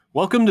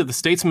Welcome to the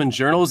Statesman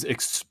Journal's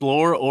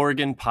Explore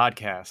Oregon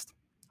podcast.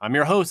 I'm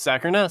your host,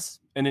 Zach Ness,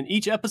 and in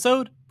each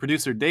episode,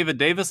 producer David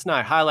Davis and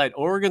I highlight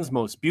Oregon's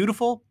most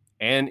beautiful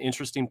and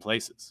interesting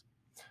places.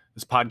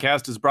 This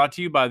podcast is brought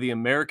to you by the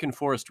American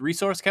Forest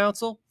Resource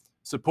Council,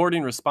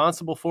 supporting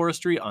responsible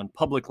forestry on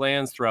public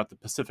lands throughout the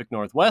Pacific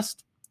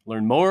Northwest.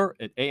 Learn more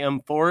at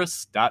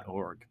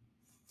amforests.org.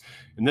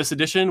 In this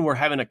edition, we're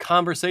having a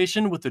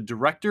conversation with the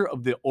director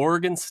of the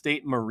Oregon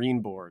State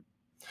Marine Board.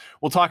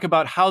 We'll talk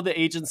about how the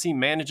agency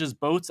manages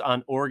boats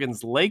on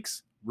Oregon's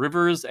lakes,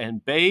 rivers,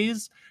 and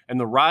bays, and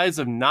the rise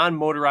of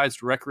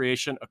non-motorized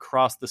recreation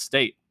across the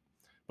state.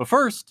 But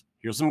first,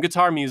 here's some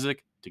guitar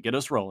music to get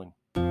us rolling.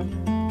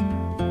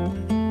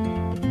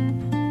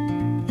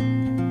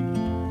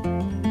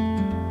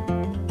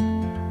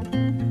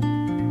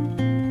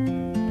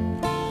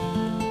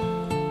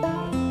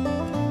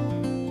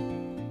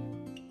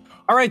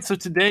 All right, so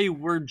today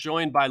we're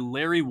joined by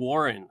Larry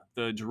Warren,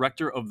 the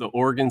director of the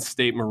Oregon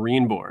State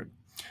Marine Board.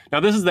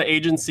 Now, this is the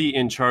agency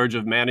in charge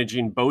of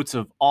managing boats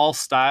of all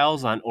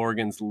styles on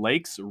Oregon's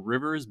lakes,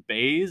 rivers,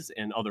 bays,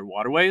 and other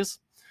waterways.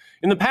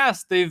 In the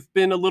past, they've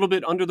been a little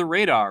bit under the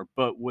radar,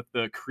 but with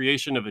the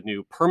creation of a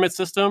new permit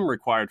system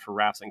required for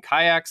rafts and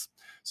kayaks,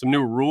 some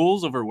new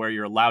rules over where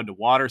you're allowed to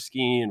water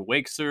ski and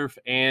wake surf,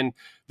 and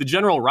the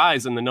general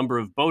rise in the number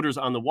of boaters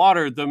on the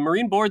water, the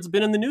Marine Board's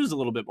been in the news a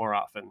little bit more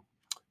often.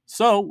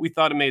 So we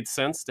thought it made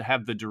sense to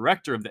have the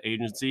director of the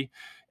agency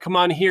come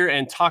on here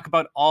and talk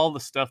about all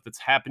the stuff that's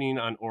happening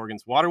on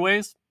Oregon's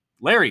waterways.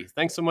 Larry,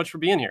 thanks so much for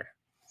being here.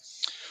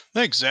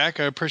 Thanks, Zach.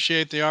 I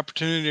appreciate the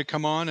opportunity to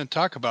come on and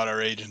talk about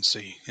our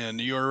agency. And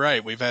you're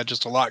right. We've had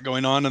just a lot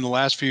going on in the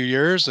last few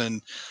years,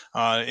 and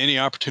any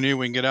opportunity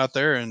we can get out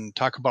there and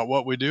talk about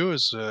what we do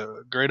is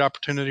a great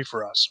opportunity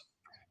for us.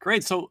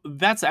 Great. So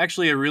that's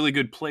actually a really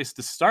good place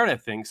to start, I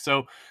think.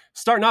 So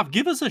starting off,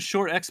 give us a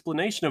short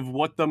explanation of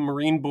what the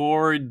Marine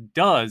Board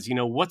does. You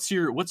know, what's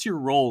your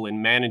role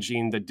in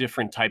managing the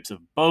different types of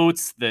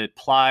boats that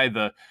ply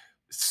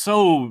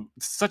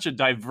such a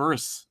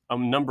diverse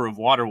number of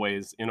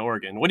waterways in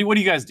Oregon? What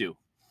do you guys do?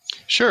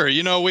 Sure.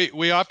 You know,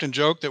 we often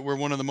joke that we're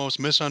one of the most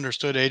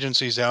misunderstood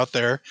agencies out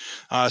there.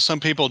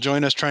 Some people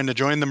join us trying to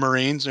join the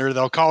Marines, or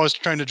they'll call us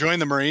trying to join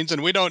the Marines,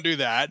 and we don't do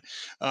that.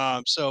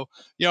 I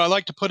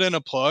like to put in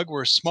a plug.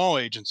 We're a small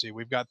agency.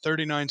 We've got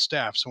 39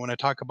 staff. So when I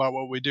talk about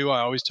what we do, I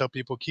always tell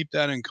people keep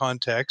that in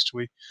context.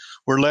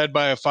 We're led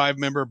by a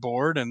 5-member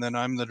board, and then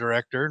I'm the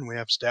director, and we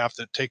have staff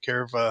that take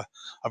care of a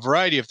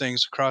variety of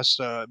things across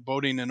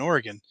boating in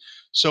Oregon.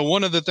 So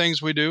one of the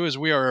things we do is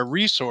we are a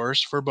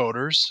resource for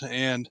boaters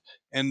and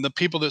the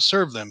people that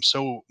serve them.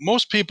 So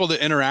most people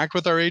that interact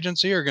with our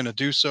agency are going to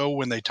do so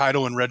when they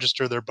title and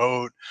register their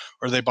boat,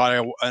 or they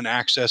buy an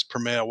access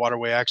permit, a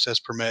waterway access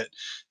permit.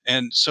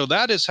 And so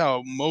that is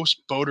how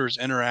most boaters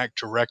interact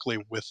directly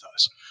with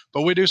us.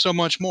 But we do so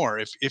much more.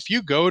 If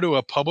you go to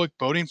a public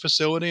boating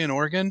facility in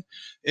Oregon,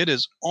 it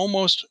is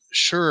almost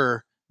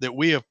sure that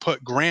we have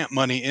put grant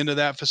money into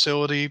that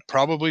facility,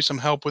 probably some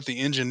help with the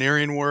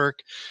engineering work.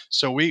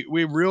 So we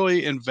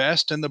really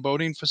invest in the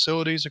boating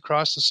facilities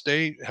across the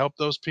state, help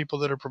those people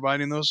that are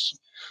providing those.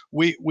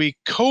 We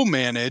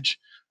co-manage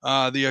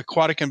the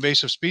Aquatic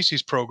Invasive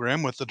Species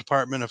Program with the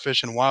Department of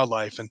Fish and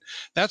Wildlife. And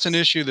that's an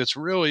issue that's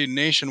really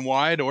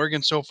nationwide.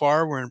 Oregon, so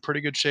far, we're in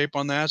pretty good shape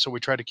on that. So we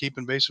try to keep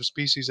invasive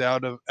species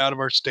out of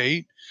our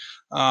state.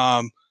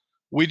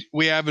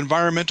 We have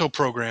environmental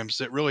programs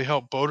that really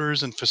help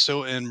boaters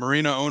and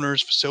marina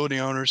owners, facility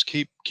owners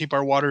keep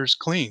our waters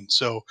clean.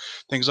 So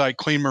things like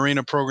clean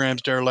marina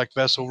programs, derelict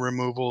vessel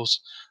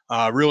removals,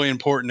 really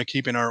important to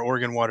keeping our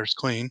Oregon waters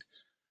clean.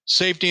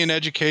 Safety and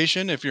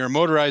education. If you're a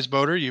motorized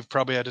boater, you've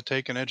probably had to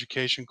take an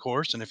education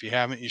course, and if you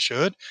haven't, you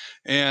should.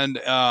 And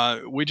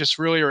we just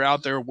really are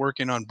out there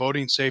working on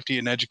boating safety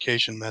and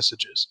education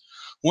messages.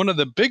 One of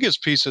the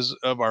biggest pieces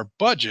of our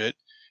budget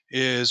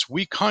is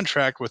we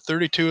contract with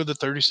 32 of the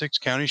 36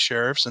 county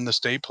sheriffs and the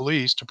state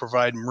police to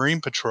provide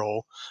marine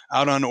patrol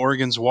out on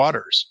Oregon's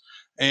waters.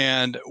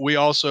 And we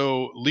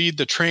also lead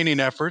the training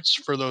efforts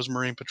for those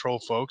Marine Patrol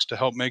folks to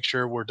help make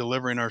sure we're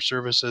delivering our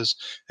services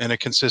in a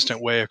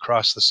consistent way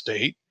across the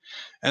state.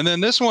 And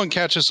then this one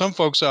catches some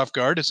folks off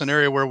guard. It's an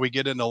area where we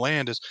get into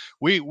land. Is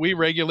we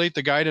regulate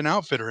the guide and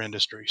outfitter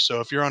industry.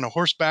 So if you're on a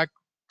horseback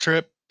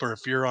trip, or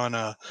if you're on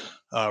a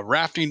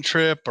rafting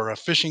trip, or a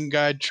fishing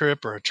guide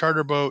trip, or a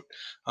charter boat,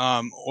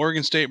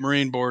 Oregon State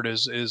Marine Board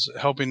is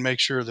helping make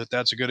sure that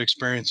that's a good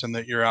experience and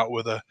that you're out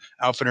with a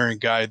outfitter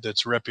and guide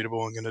that's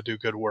reputable and going to do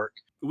good work.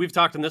 We've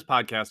talked on this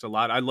podcast a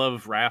lot. I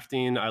love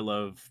rafting. I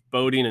love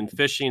boating and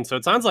fishing. So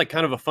it sounds like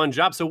kind of a fun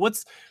job. So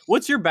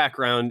what's your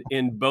background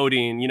in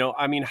boating? You know,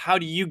 I mean, how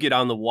do you get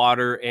on the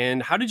water,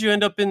 and how did you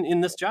end up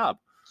in this job?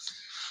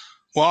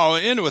 Well, I'll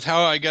end with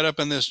how I got up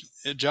in this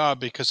job,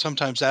 because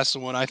sometimes that's the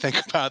one I think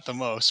about the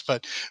most.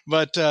 But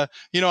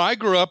I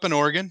grew up in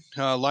Oregon,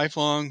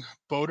 lifelong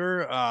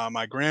boater.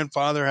 My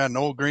grandfather had an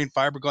old green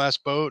fiberglass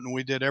boat, and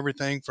we did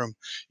everything from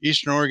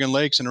Eastern Oregon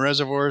lakes and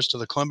reservoirs to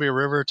the Columbia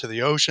River to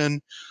the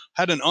ocean.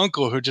 had an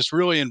uncle who just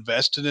really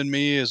invested in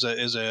me as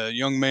a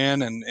young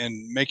man,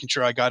 and making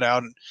sure I got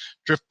out and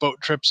drift boat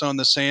trips on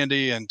the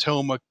Sandy and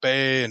Tillamook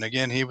Bay. And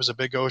again, he was a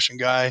big ocean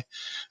guy.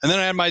 And then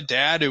I had my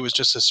dad, who was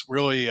just this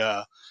really,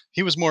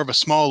 he was more of a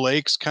small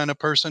lakes kind of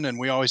person. And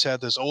we always had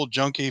this old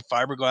junky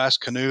fiberglass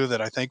canoe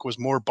that I think was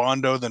more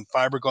Bondo than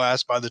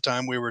fiberglass by the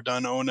time we were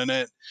done owning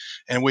it.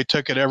 And we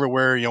took it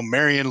everywhere,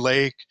 Marion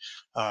Lake,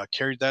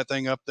 carried that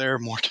thing up there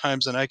more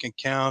times than I can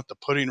count, the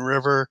Pudding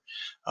River,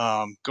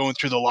 going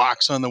through the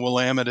locks on the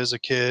Willamette as a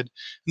kid.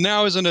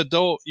 Now as an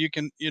adult, you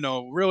can,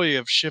 really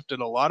have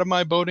shifted a lot of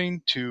my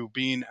boating to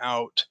being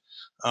out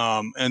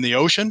in the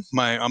ocean.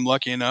 I'm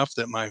lucky enough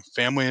that my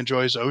family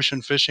enjoys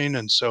ocean fishing,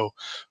 and so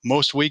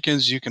most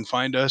weekends you can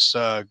find us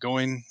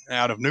going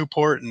out of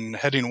Newport and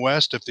heading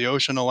west if the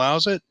ocean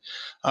allows it.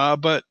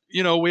 But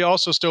we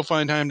also still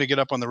find time to get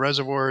up on the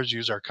reservoirs,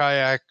 use our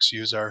kayaks,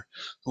 use our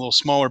little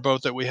smaller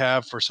boat that we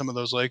have for some of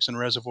those lakes and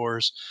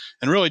reservoirs,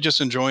 and really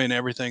just enjoying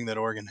everything that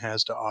Oregon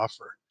has to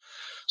offer.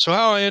 So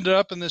how I ended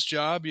up in this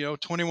job,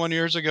 21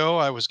 years ago,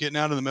 I was getting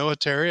out of the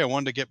military. I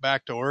wanted to get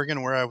back to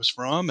Oregon, where I was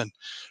from, and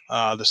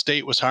the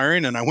state was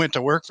hiring, and I went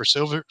to work for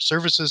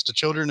Services to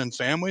Children and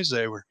Families.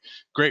 They were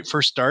great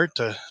first start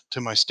to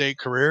my state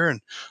career, and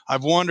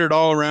I've wandered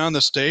all around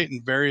the state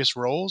in various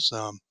roles.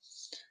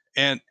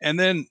 And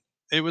then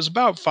it was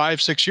about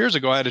 5-6 years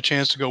ago, I had a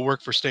chance to go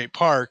work for state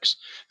parks,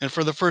 and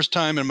for the first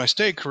time in my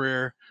state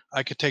career,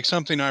 I could take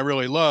something I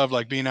really love,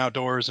 like being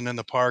outdoors and in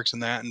the parks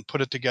and that, and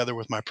put it together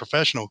with my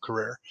professional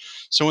career.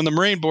 So when the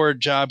Marine Board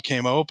job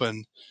came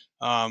open,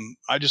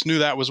 I just knew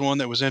that was one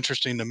that was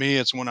interesting to me.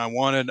 It's one I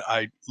wanted.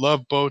 I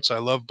love boats. I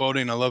love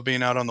boating. I love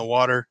being out on the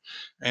water,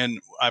 and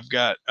I've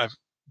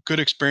good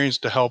experience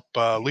to help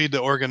lead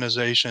the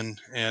organization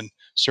and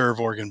serve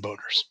Oregon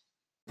boaters.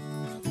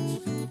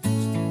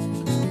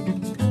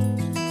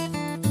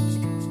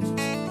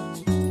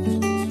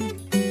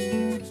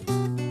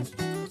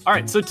 All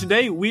right, so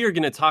today we are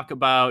going to talk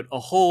about a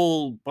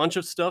whole bunch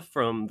of stuff,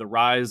 from the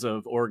rise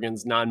of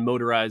Oregon's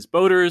non-motorized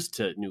boaters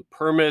to new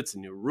permits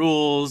and new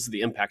rules,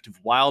 the impact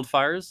of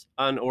wildfires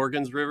on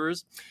Oregon's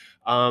rivers,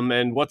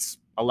 and what's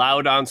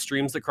allowed on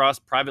streams that cross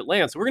private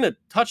land. So we're going to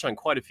touch on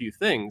quite a few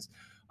things.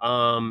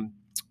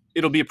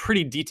 It'll be a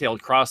pretty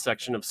detailed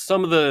cross-section of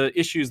some of the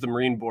issues the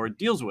Marine Board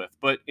deals with.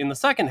 But in the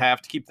second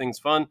half, to keep things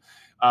fun,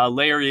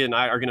 Larry and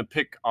I are going to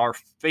pick our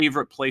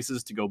favorite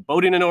places to go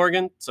boating in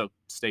Oregon, so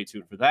stay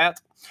tuned for that.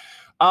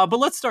 But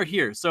let's start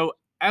here. So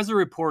as a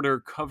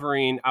reporter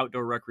covering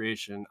outdoor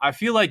recreation, I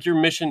feel like your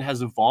mission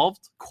has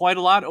evolved quite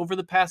a lot over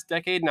the past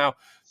decade. Now,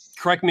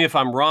 correct me if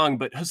I'm wrong,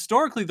 but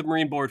historically the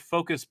Marine Board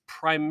focused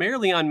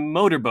primarily on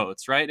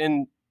motorboats, right?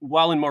 And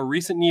while in more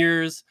recent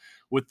years,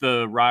 with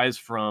the rise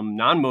from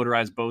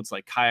non-motorized boats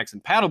like kayaks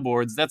and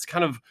paddleboards, that's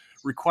kind of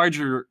required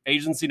your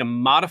agency to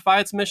modify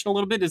its mission a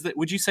little bit.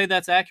 Would you say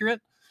that's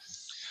accurate?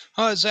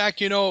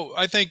 Zach,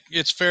 I think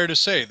it's fair to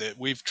say that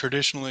we've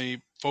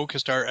traditionally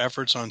focused our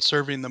efforts on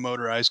serving the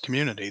motorized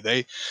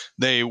community.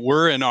 They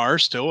were and are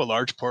still a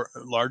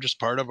largest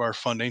part of our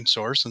funding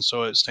source, and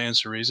so it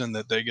stands to reason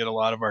that they get a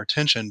lot of our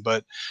attention.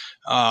 But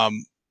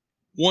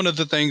one of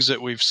the things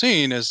that we've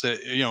seen is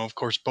that, of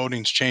course,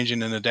 boating's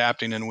changing and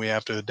adapting, and we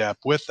have to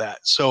adapt with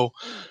that. So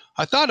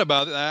I thought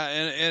about that,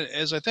 and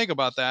as I think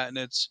about that, and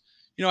it's,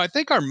 I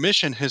think our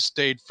mission has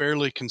stayed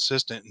fairly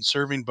consistent in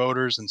serving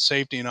boaters and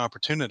safety and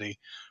opportunity.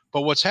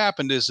 But what's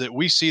happened is that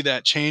we see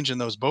that change in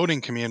those boating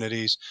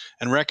communities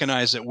and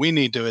recognize that we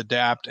need to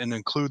adapt and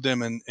include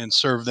them and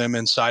serve them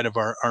inside of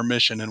our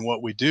mission and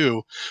what we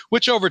do,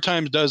 which over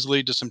time does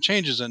lead to some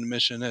changes in the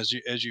mission as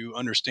you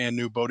understand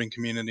new boating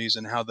communities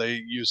and how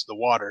they use the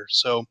water.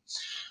 So,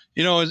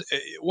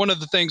 one of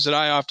the things that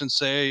I often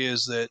say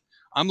is that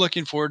I'm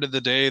looking forward to the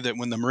day that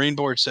when the Marine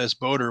Board says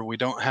boater, we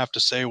don't have to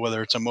say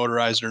whether it's a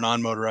motorized or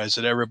non-motorized,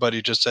 that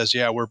everybody just says,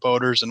 yeah, we're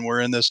boaters and we're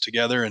in this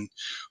together. And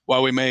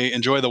while we may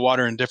enjoy the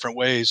water in different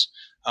ways,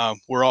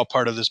 we're all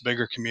part of this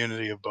bigger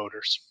community of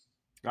boaters.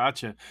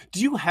 Gotcha. Do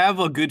you have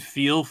a good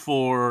feel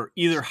for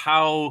either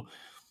how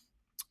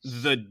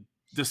the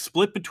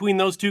split between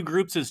those two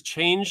groups has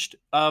changed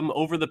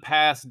over the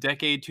past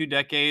decade, 2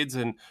 decades?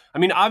 And I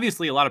mean,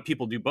 obviously a lot of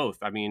people do both.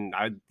 I mean,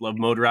 I love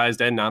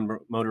motorized and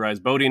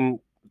non-motorized boating.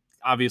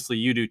 Obviously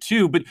you do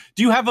too, but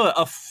do you have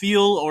a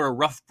feel or a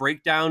rough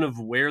breakdown of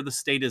where the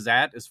state is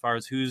at as far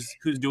as who's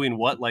doing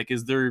what? Like,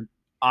 is there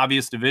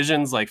obvious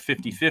divisions like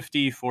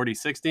 50-50,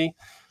 40-60?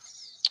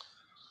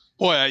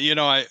 Boy,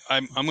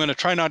 I'm going to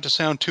try not to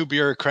sound too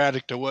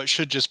bureaucratic to what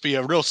should just be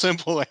a real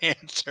simple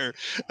answer.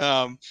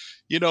 When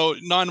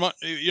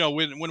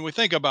we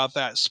think about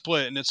that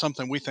split, and it's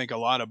something we think a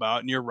lot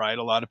about, and you're right,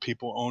 a lot of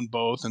people own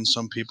both, and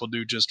some people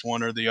do just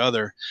one or the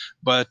other.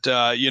 But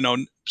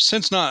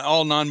since not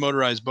all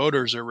non-motorized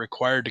boaters are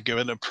required to give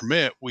it a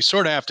permit, we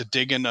sort of have to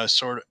dig into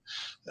sort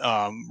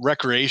of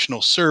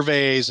recreational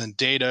surveys and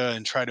data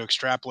and try to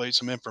extrapolate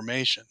some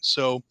information.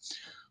 So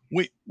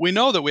we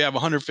know that we have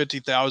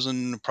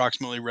 150,000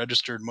 approximately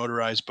registered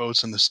motorized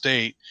boats in the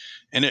state,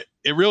 and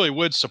it really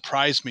would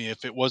surprise me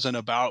if it wasn't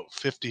about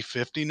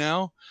 50-50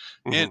 now.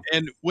 Mm-hmm.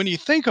 And when you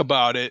think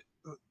about it,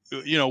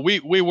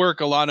 we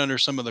work a lot under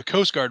some of the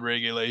Coast Guard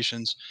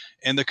regulations,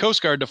 and the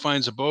Coast Guard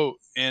defines a boat,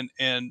 and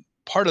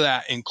part of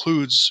that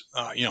includes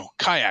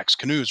kayaks,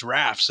 canoes,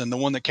 rafts, and the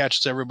one that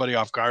catches everybody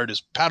off guard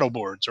is paddle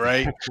boards,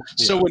 right?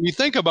 So Yeah. when you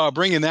think about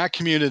bringing that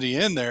community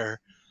in there,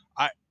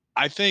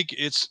 I think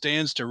it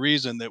stands to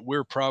reason that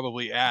we're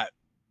probably at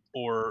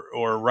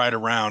or right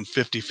around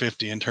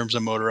 50-50 in terms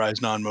of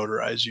motorized,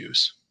 non-motorized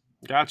use.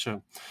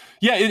 Gotcha.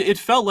 Yeah, it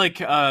felt like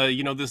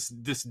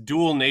this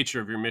dual nature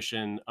of your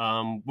mission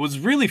was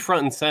really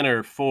front and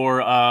center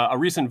for a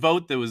recent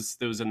vote that was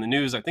in the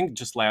news, I think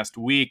just last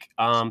week.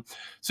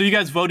 So you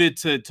guys voted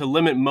to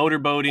limit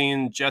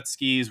motorboating, jet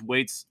skis,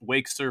 wake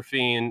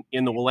surfing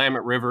in the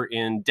Willamette River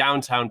in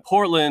downtown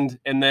Portland,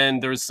 and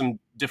then there's some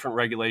different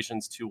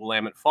regulations to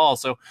Willamette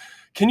Falls. So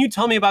can you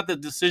tell me about the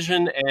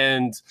decision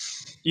and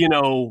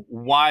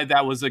why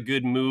that was a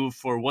good move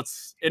for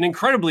what's an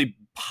incredibly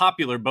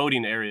popular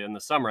boating area in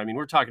the summer? I mean,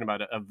 we're talking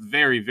about a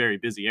very, very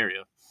busy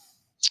area.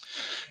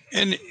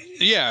 And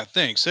yeah,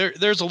 thanks.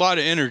 There's a lot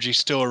of energy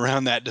still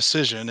around that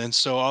decision, and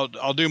so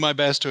I'll do my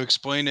best to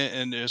explain it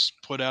and just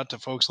put out to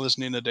folks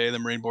listening today. The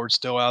Marine Board's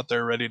still out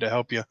there, ready to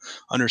help you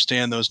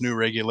understand those new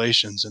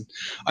regulations, and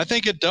I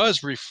think it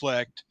does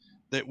reflect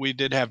that we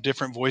did have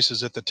different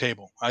voices at the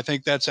table. I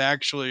think that's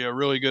actually a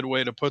really good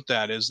way to put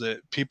that, is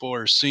that people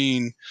are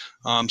seeing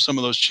some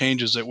of those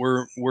changes that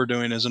we're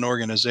doing as an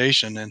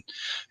organization,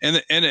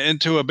 and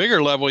to a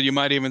bigger level, you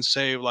might even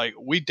say, like,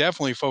 we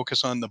definitely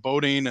focus on the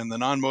boating and the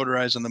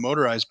non-motorized and the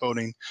motorized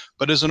boating,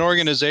 but as an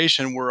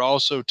organization, we're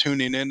also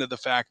tuning into the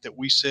fact that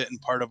we sit in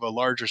part of a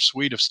larger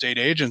suite of state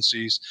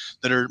agencies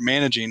that are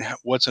managing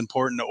what's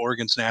important to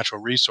Oregon's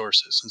natural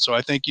resources, and so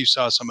I think you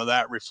saw some of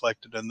that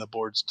reflected in the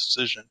board's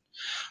decision.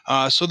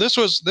 So this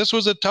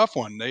was a tough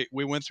one.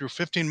 We went through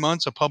 15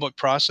 months of public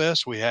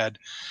process. We had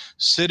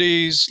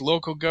cities,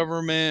 local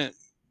government,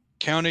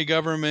 county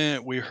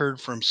government. We heard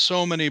from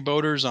so many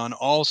boaters on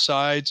all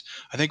sides.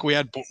 I think we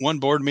had one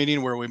board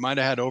meeting where we might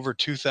have had over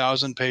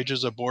 2,000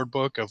 pages of board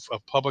book of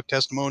public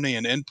testimony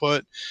and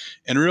input,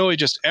 and really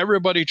just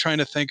everybody trying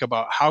to think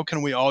about how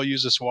can we all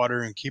use this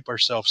water and keep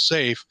ourselves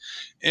safe.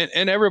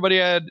 And everybody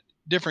had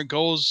different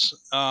goals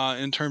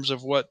in terms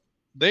of what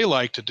they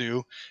like to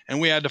do, and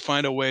we had to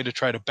find a way to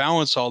try to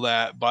balance all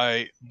that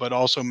but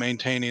also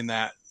maintaining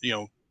that,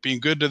 being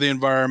good to the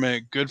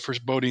environment, good for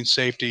boating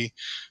safety,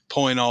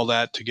 pulling all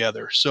that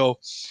together. So,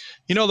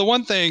 the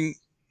one thing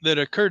that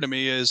occurred to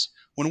me is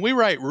when we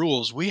write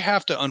rules, we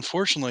have to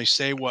unfortunately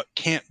say what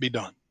can't be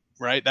done,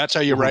 right? That's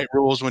how you write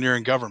rules when you're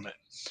in government.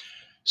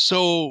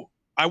 So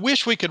I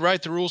wish we could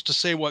write the rules to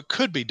say what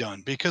could be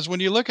done, because when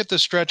you look at the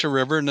stretch of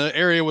river, and the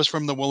area was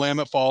from the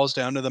Willamette Falls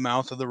down to the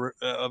mouth of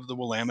the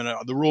Willamette,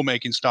 the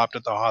rulemaking stopped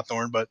at the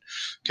Hawthorne, but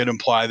could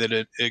imply that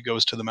it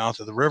goes to the mouth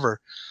of the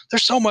river.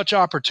 There's so much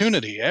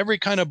opportunity. Every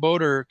kind of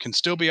boater can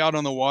still be out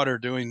on the water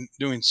doing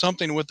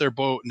something with their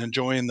boat and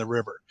enjoying the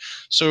river.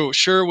 So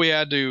sure, we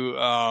had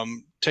to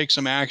take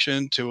some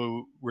action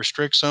to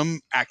restrict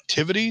some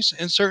activities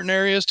in certain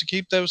areas to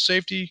keep those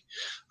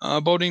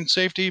boating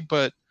safety,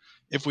 but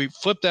if we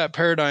flip that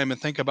paradigm and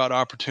think about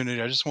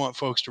opportunity, I just want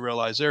folks to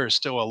realize there is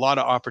still a lot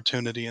of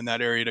opportunity in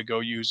that area to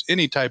go use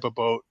any type of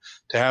boat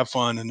to have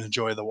fun and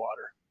enjoy the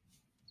water.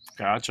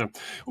 Gotcha.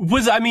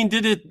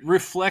 Did it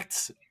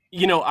reflect,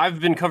 I've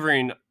been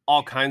covering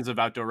all kinds of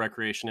outdoor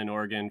recreation in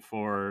Oregon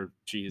for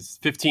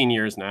 15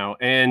 years now.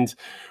 And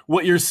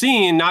what you're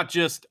seeing, not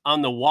just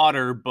on the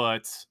water,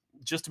 but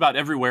just about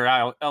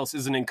everywhere else,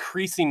 is an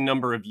increasing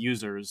number of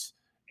users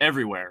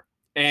everywhere.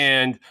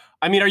 And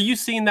are you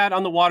seeing that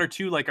on the water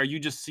too? Like, are you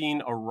just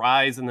seeing a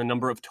rise in the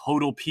number of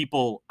total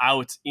people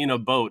out in a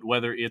boat,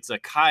 whether it's a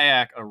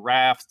kayak, a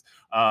raft,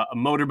 a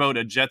motorboat,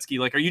 a jet ski?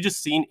 Like, are you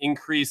just seeing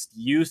increased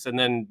use, and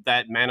then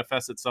that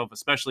manifests itself,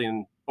 especially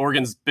in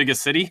Oregon's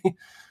biggest city?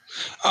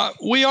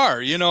 We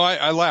are.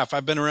 I laugh.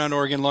 I've been around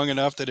Oregon long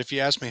enough that if you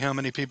ask me how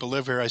many people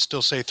live here, I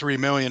still say 3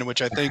 million,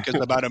 which I think is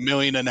about 1.5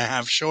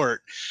 million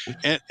short.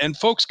 And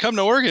folks come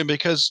to Oregon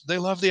because they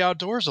love the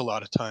outdoors a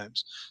lot of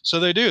times. So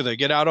they do. They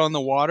get out on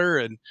the water,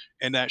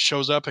 and that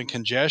shows up in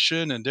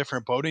congestion and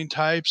different boating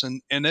types.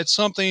 And it's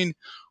something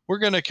we're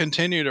going to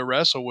continue to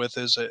wrestle with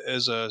as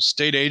a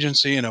state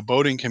agency and a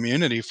boating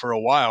community for a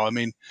while.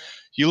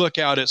 You look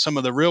out at some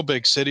of the real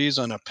big cities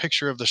on a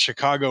picture of the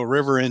Chicago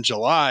River in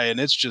July, and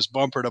it's just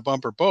bumper to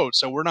bumper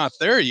boats. So we're not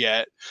there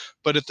yet.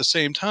 But at the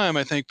same time,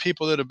 I think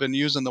people that have been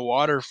using the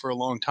water for a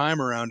long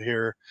time around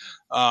here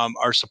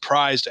are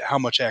surprised at how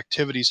much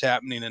activity is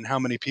happening and how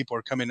many people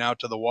are coming out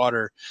to the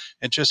water,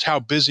 and just how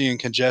busy and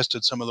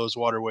congested some of those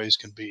waterways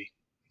can be.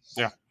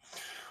 Yeah.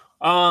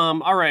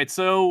 All right.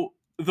 So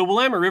the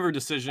Willamette River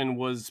decision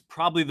was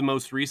probably the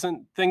most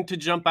recent thing to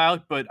jump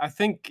out, but I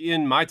think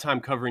in my time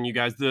covering you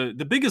guys, the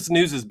biggest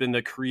news has been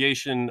the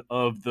creation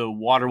of the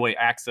waterway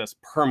access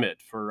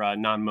permit for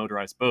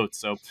non-motorized boats.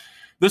 So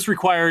this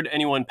required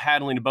anyone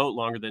paddling a boat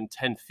longer than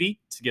 10 feet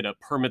to get a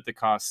permit that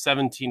costs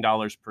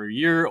 $17 per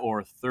year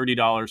or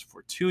 $30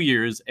 for 2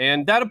 years.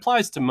 And that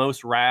applies to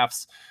most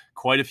rafts,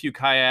 quite a few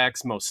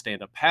kayaks, most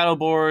stand-up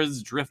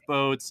paddleboards, drift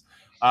boats.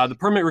 The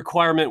permit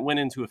requirement went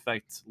into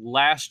effect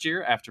last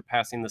year after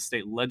passing the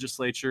state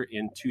legislature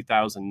in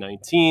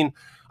 2019.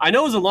 I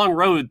know it was a long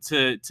road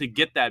to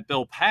get that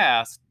bill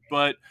passed,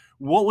 but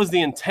what was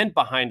the intent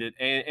behind it,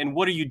 and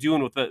what are you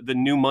doing with the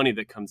new money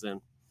that comes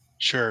in?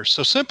 Sure.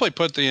 So simply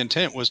put, the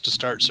intent was to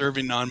start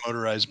serving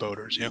non-motorized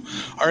boaters.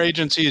 Our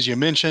agency, as you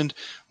mentioned,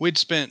 we'd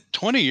spent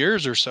 20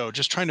 years or so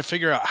just trying to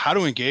figure out how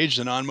to engage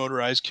the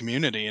non-motorized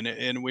community,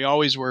 and we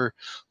always were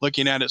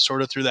looking at it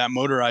sort of through that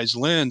motorized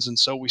lens. And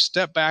so we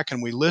stepped back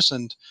and we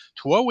listened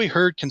to what we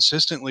heard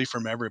consistently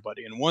from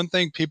everybody. And one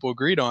thing people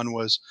agreed on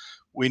was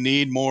we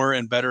need more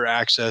and better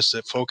access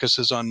that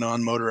focuses on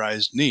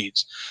non-motorized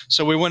needs.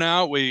 So we went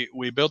out, we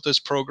built this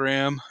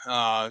program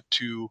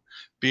to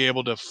be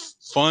able to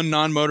fund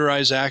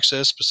non-motorized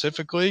access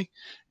specifically,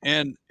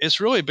 and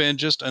it's really been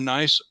just a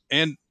nice.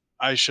 And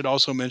I should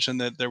also mention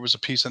that there was a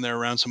piece in there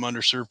around some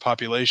underserved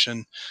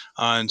population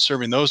and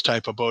serving those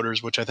type of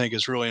boaters, which I think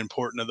is really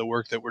important to the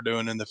work that we're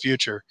doing in the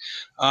future.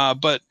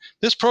 But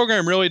this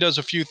program really does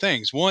a few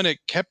things. One, it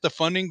kept the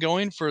funding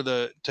going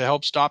to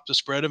help stop the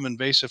spread of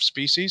invasive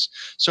species.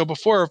 So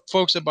before,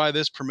 folks that buy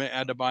this permit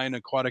had to buy an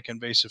aquatic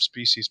invasive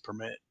species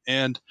permit.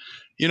 And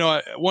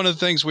one of the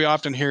things we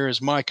often hear is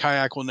my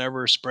kayak will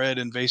never spread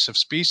invasive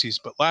species.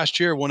 But last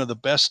year, one of the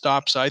best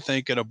stops, I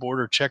think, at a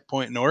border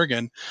checkpoint in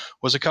Oregon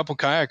was a couple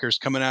kayakers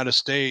coming out of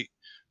state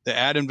that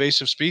had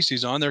invasive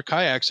species on their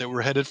kayaks that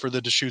were headed for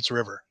the Deschutes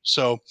River.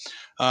 So,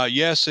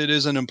 yes, it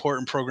is an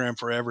important program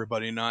for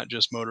everybody, not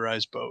just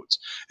motorized boats.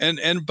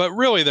 But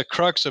really, the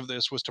crux of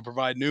this was to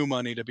provide new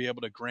money to be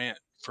able to grant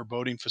for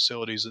boating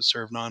facilities that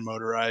serve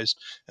non-motorized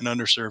and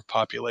underserved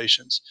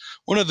populations.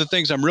 One of the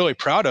things I'm really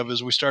proud of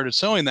is we started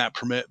selling that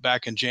permit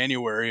back in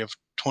January of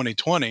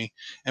 2020,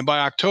 and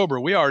by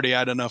October we already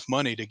had enough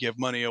money to give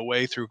money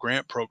away through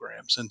grant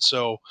programs. And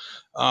so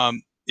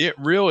it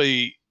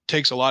really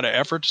takes a lot of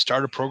effort to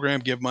start a program,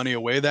 give money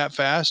away that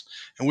fast,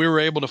 and we were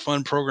able to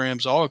fund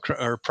programs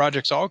or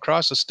projects all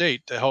across the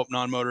state to help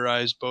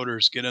non-motorized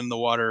boaters get in the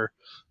water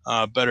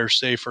better,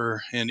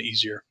 safer, and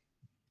easier.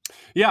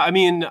 Yeah, I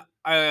mean,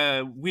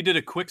 we did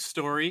a quick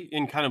story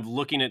in kind of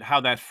looking at how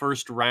that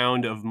first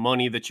round of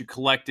money that you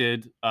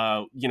collected,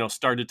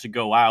 started to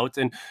go out,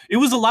 and it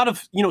was a lot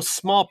of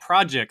small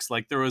projects.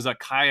 Like there was a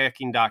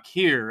kayaking dock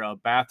here, a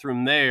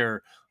bathroom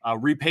there,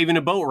 repaving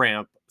a boat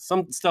ramp,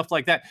 some stuff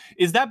like that.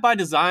 Is that by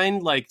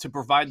design, like to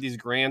provide these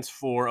grants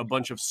for a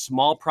bunch of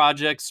small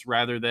projects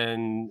rather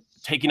than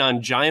taking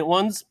on giant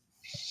ones?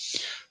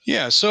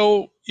 Yeah,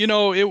 so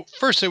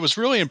first it was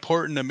really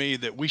important to me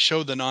that we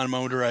showed the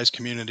non-motorized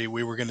community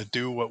we were going to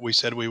do what we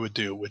said we would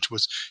do, which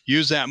was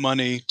use that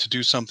money to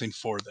do something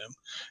for them.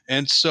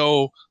 And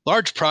so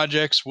large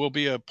projects will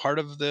be a part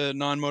of the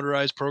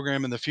non-motorized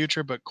program in the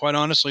future, but quite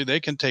honestly,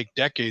 they can take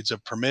decades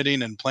of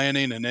permitting and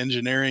planning and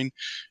engineering,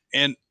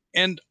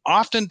 and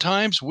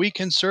oftentimes we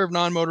can serve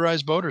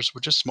non-motorized boaters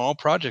with just small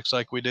projects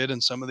like we did in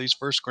some of these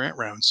first grant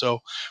rounds. So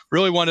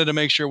really wanted to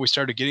make sure we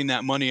started getting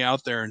that money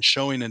out there and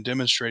showing and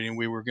demonstrating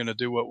we were going to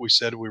do what we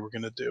said we were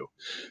going to do.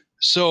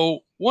 So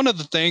one of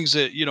the things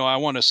that I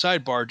want to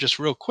sidebar just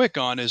real quick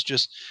on is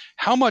just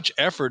how much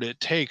effort it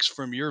takes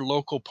from your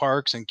local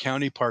parks and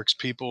county parks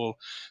people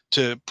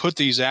to put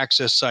these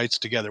access sites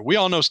together. We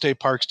all know state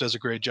parks does a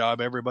great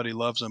job. Everybody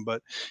loves them.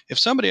 But if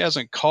somebody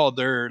hasn't called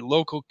their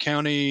local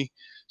county,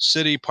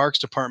 city parks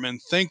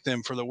department, thank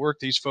them for the work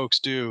these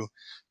folks do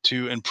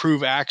to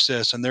improve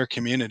access in their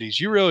communities,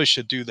 you really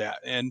should do that.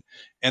 And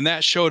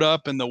that showed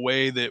up in the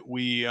way that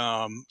we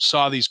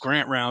saw these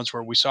grant rounds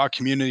where we saw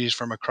communities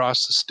from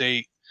across the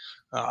state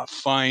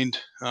find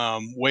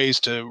ways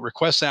to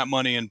request that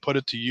money and put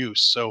it to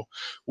use. So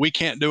we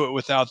can't do it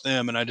without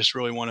them, and I just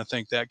really want to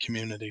thank that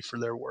community for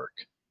their work.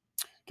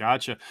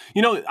 Gotcha.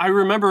 I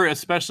remember,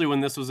 especially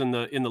when this was in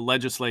the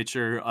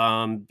legislature.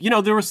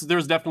 There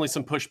was definitely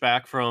some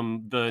pushback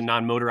from the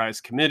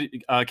non-motorized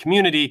community.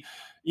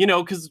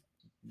 Because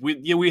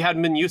we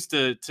hadn't been used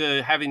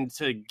to having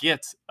to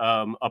get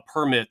a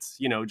permit,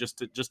 just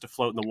to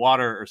float in the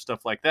water or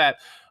stuff like that.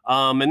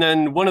 And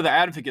then one of the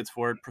advocates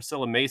for it,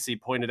 Priscilla Macy,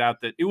 pointed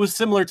out that it was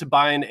similar to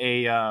buying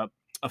a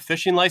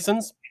fishing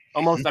license.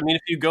 Almost. I mean,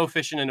 if you go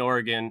fishing in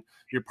Oregon,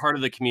 you're part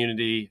of the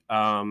community.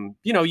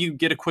 You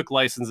get a quick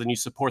license and you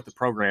support the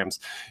programs.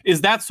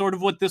 Is that sort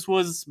of what this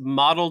was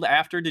modeled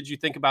after? Did you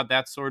think about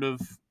that sort of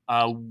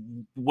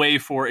way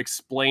for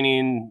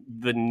explaining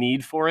the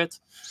need for it?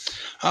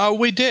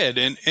 We did,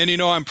 and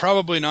I'm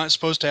probably not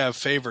supposed to have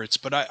favorites,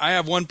 but I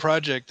have one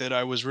project that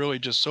I was really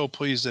just so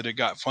pleased that it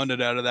got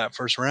funded out of that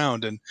first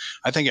round, and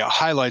I think it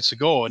highlights the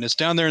goal. And it's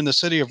down there in the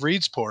city of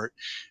Reedsport,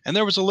 and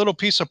there was a little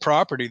piece of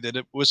property that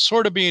it was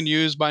sort of being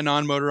used by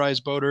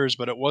non-motorized boaters,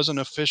 but it wasn't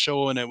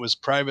official and it was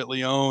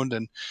privately owned.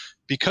 And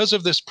because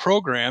of this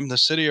program, the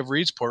city of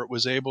Reedsport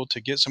was able to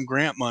get some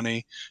grant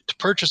money to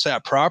purchase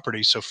that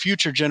property. So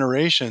future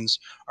generations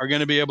are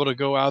going to be able to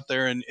go out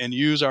there and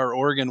use our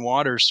Oregon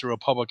waters through a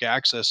public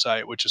access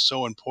site, which is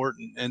so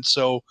important. And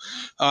so,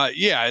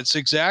 yeah, it's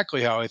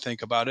exactly how I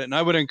think about it. And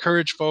I would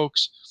encourage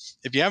folks,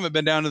 if you haven't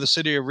been down to the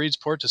city of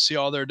Reedsport to see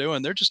all they're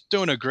doing, they're just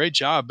doing a great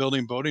job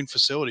building boating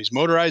facilities,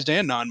 motorized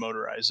and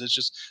non-motorized. It's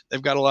just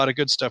they've got a lot of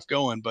good stuff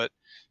going, but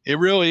it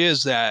really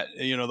is that,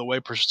 the way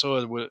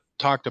Priscilla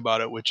talked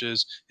about it, which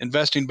is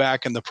investing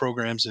back in the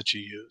programs that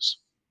you use.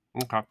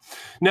 Okay.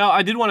 Now,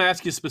 I did want to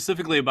ask you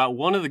specifically about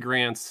one of the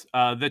grants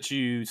that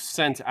you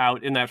sent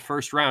out in that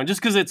first round,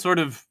 just because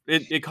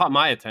it caught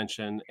my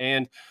attention.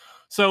 And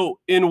so,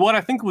 in what I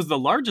think was the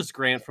largest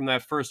grant from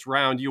that first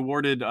round, you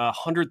awarded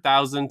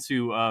 $100,000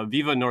 to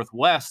Viva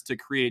Northwest to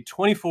create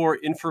 24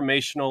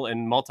 informational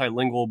and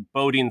multilingual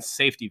boating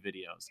safety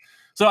videos.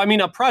 So, I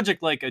mean, a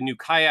project like a new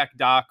kayak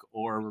dock,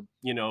 or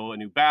a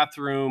new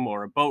bathroom,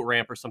 or a boat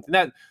ramp, or something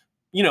that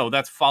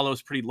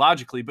follows pretty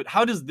logically. But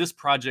how does this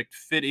project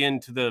fit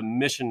into the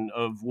mission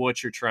of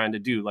what you're trying to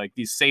do, like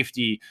these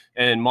safety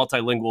and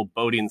multilingual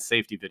boating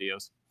safety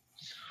videos?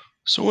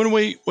 So when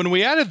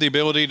we added the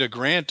ability to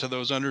grant to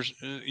those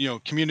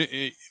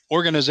community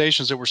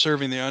organizations that were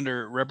serving the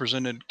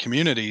underrepresented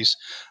communities,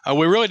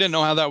 we really didn't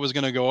know how that was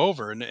going to go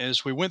over. And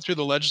as we went through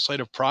the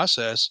legislative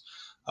process,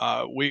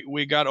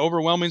 we got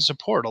overwhelming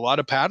support. A lot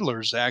of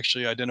paddlers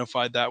actually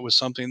identified that was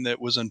something that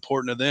was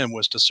important to them,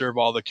 was to serve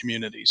all the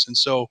communities. And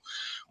so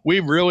we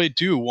really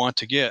do want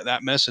to get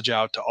that message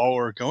out to all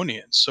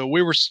Oregonians. So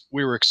we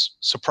were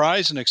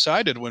surprised and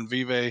excited when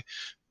Vive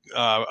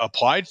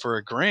applied for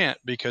a grant,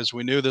 because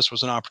we knew this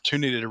was an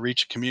opportunity to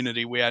reach a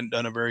community we hadn't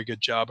done a very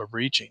good job of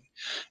reaching.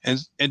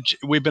 And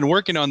we've been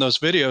working on those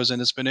videos,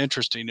 and it's been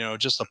interesting,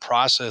 just the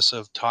process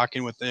of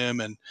talking with them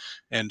and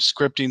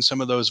scripting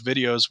some of those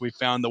videos. We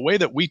found the way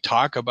that we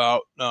talk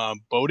about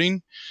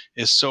boating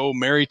is so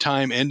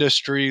maritime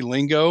industry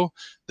lingo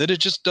that it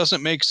just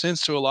doesn't make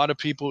sense to a lot of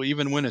people,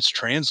 even when it's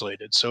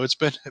translated. So it's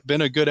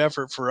been a good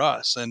effort for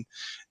us.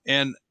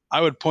 And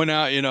I would point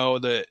out,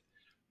 that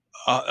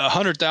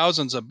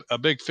 100,000 is a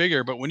big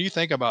figure, but when you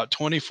think about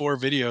 24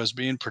 videos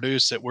being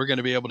produced that we're going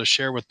to be able to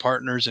share with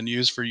partners and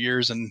use for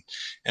years, and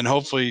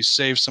hopefully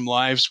save some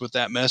lives with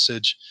that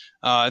message,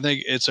 I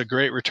think it's a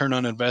great return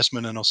on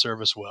investment, and it'll serve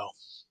us well.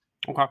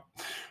 Okay.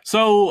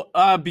 So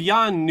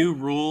beyond new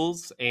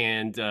rules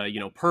and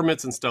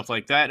permits and stuff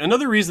like that,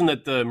 another reason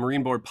that the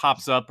Marine Board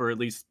pops up, or at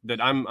least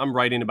that I'm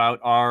writing about,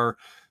 are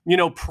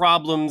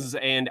problems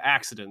and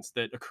accidents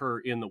that occur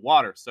in the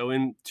water. So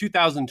in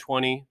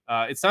 2020,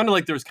 it sounded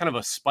like there was kind of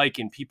a spike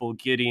in people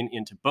getting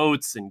into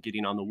boats and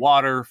getting on the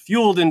water,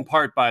 fueled in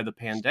part by the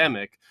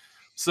pandemic.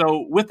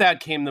 So with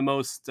that came the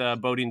most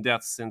boating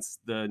deaths since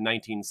the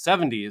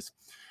 1970s.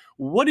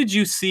 What did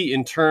you see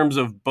in terms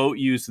of boat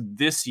use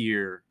this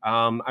year?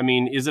 I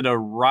mean, is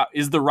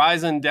the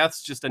rise in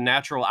deaths just a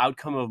natural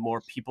outcome of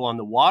more people on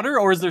the water,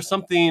 or is there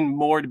something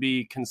more to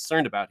be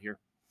concerned about here?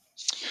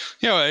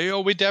 Yeah,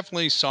 we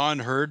definitely saw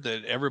and heard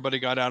that everybody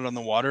got out on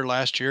the water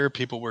last year.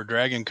 People were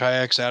dragging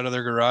kayaks out of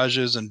their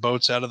garages and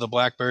boats out of the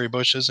blackberry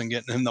bushes and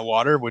getting in the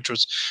water, which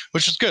was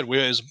good.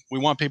 We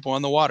want people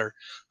on the water.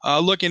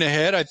 Looking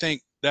ahead, I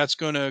think that's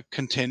going to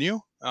continue.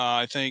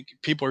 I think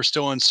people are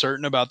still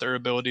uncertain about their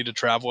ability to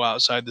travel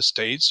outside the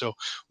state, so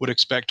would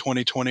expect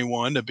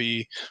 2021 to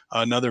be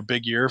another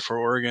big year for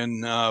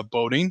Oregon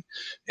boating.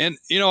 And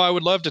I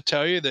would love to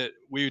tell you that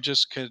we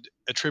just could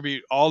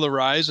attribute all the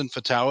rise in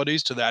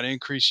fatalities to that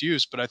increased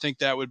use, but I think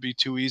that would be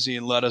too easy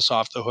and let us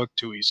off the hook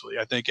too easily.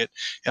 I think it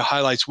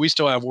highlights we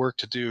still have work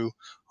to do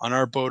on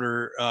our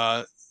boater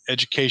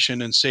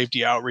education and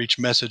safety outreach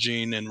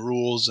messaging and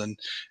rules, and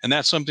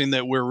that's something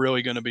that we're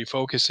really going to be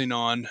focusing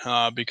on,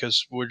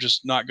 because we're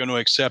just not going to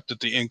accept that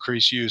the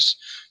increased use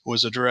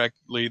was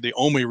directly the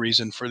only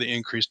reason for the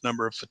increased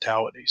number of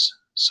fatalities.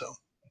 So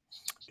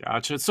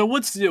Gotcha. So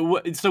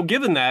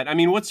given that, I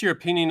mean, what's your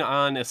opinion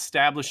on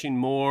establishing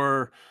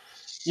more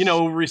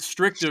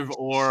restrictive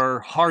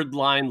or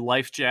hardline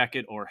life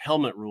jacket or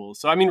helmet rules?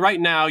 So, I mean, right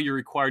now you're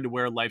required to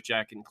wear a life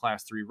jacket in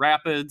Class 3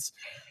 rapids,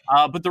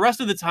 but the rest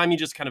of the time you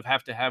just kind of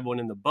have to have one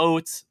in the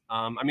boat.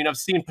 I mean, I've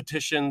seen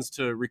petitions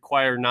to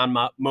require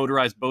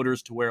non-motorized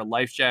boaters to wear a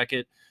life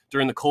jacket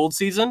during the cold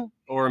season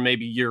or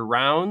maybe year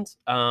round.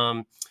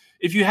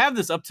 If you have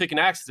this uptick in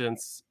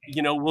accidents,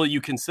 will you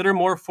consider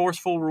more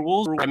forceful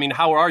rules? I mean,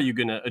 how are you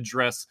going to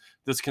address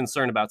this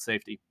concern about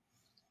safety?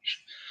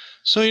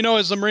 So,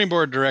 as the Marine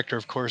Board director,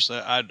 of course,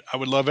 I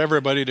would love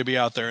everybody to be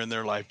out there in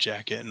their life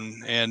jacket.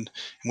 And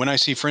when I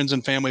see friends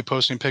and family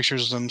posting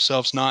pictures of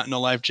themselves not in a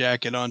life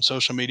jacket on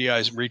social media,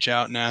 I reach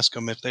out and ask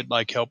them if they'd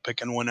like help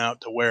picking one out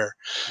to wear.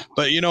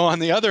 But, on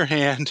the other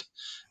hand,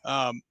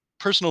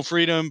 personal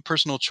freedom,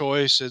 personal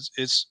choice,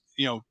 it's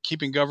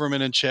keeping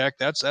government in check.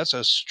 That's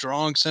a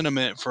strong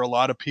sentiment for a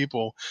lot of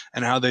people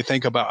and how they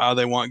think about how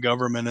they want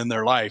government in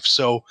their life.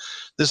 So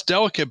this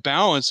delicate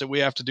balance that we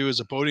have to do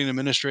as a boating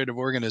administrative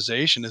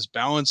organization is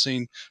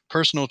balancing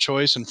personal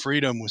choice and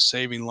freedom with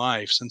saving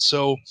lives. And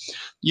so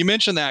you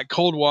mentioned that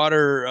cold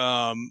water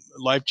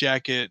life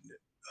jacket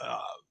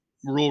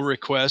rule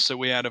request that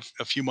we had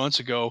a few months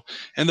ago,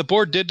 and the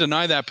board did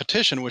deny that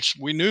petition, which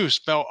we knew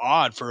felt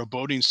odd for a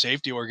boating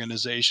safety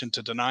organization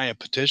to deny a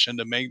petition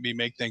to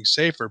make things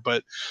safer.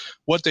 But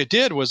what they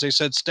did was they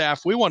said,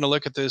 staff, we want to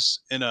look at this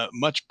in a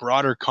much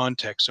broader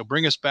context. So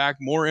bring us back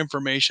more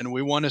information.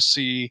 We want to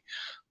see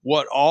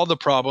what all the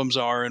problems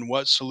are and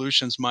what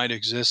solutions might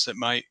exist that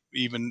might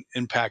even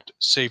impact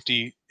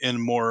safety in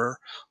more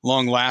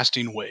long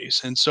lasting ways.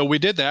 And so we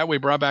did that. We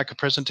brought back a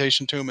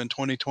presentation to them in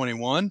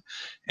 2021,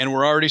 and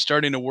we're already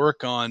starting to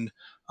work on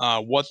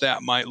what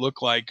that might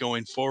look like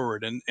going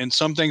forward. And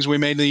some things we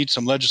may need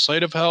some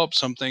legislative help,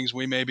 some things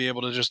we may be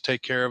able to just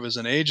take care of as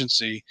an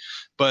agency.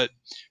 But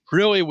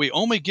really, we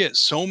only get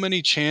so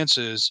many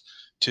chances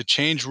to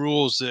change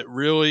rules that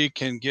really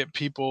can get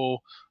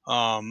people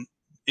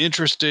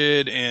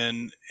interested,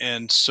 and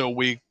so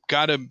we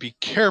got to be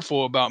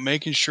careful about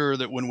making sure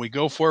that when we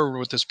go forward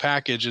with this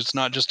package, it's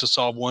not just to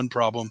solve one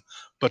problem,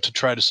 but to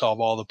try to solve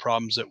all the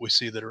problems that we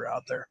see that are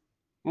out there.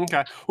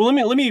 Okay. Well,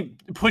 let me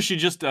push you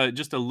just a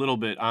little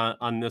bit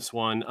on this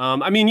one.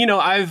 I mean,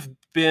 I've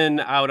been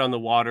out on the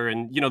water,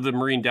 and the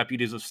Marine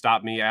deputies have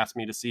stopped me, asked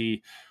me to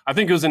see. I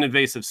think it was an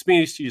invasive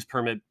species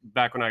permit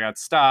back when I got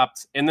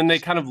stopped, and then they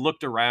kind of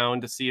looked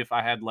around to see if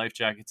I had life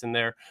jackets in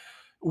there.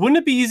 Wouldn't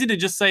it be easy to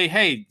just say,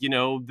 hey,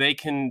 they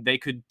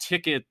could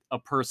ticket a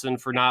person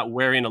for not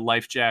wearing a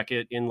life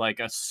jacket in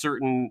like a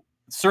certain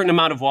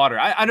amount of water?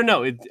 I don't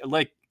know.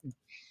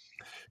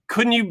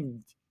 Couldn't you?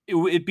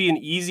 It'd be an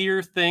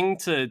easier thing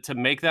to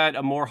make that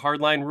a more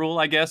hardline rule,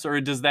 I guess, or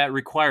does that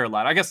require a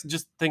lot? I guess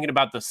just thinking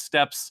about the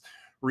steps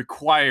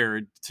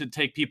required to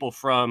take people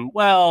from,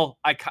 well,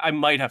 I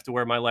might have to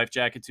wear my life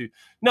jacket to,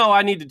 no,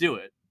 I need to do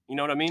it. You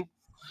know what I mean?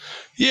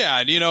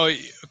 Yeah,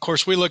 of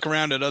course, we look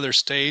around at other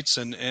states,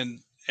 and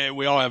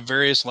we all have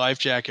various life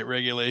jacket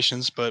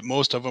regulations, but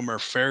most of them are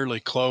fairly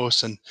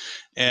close. And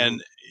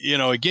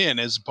again,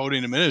 as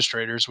boating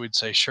administrators, we'd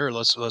say, sure,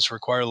 let's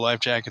require life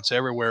jackets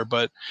everywhere.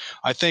 But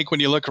I think when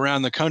you look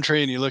around the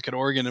country and you look at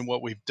Oregon and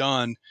what we've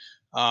done,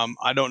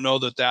 I don't know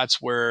that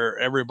that's where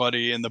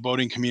everybody in the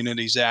boating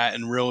community is at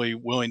and really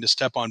willing to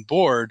step on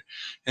board.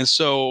 And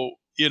so,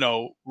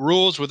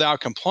 rules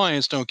without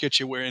compliance don't get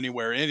you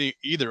anywhere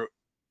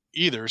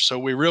either. So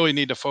we really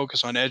need to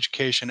focus on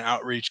education,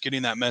 outreach,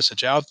 getting that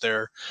message out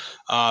there,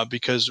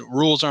 because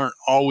rules aren't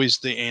always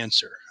the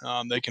answer.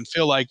 They can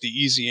feel like the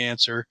easy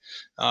answer,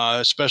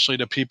 especially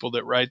to people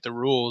that write the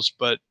rules,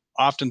 but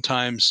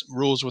oftentimes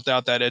rules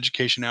without that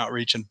education,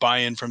 outreach, and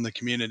buy-in from the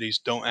communities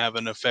don't have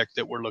an effect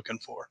that we're looking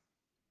for.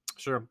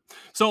 Sure.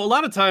 So a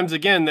lot of times,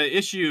 again, the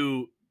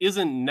issue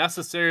isn't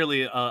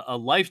necessarily a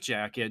life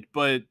jacket,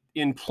 but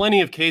in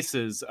plenty of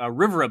cases,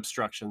 river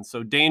obstruction,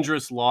 so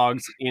dangerous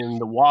logs in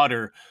the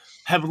water,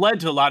 have led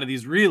to a lot of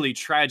these really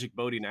tragic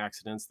boating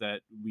accidents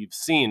that we've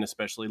seen,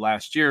 especially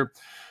last year.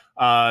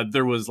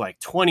 There was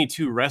like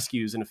 22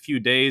 rescues in a few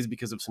days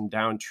because of some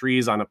downed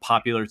trees on a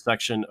popular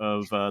section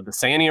of the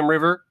Santiam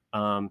River.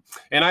 And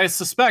I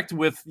suspect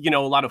with, a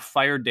lot of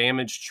fire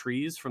damaged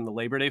trees from the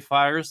Labor Day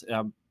fires,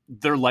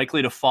 they're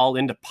likely to fall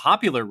into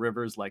popular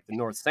rivers like the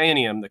North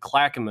Santiam, the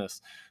Clackamas,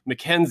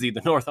 Mackenzie,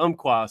 the North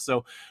Umpqua.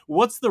 So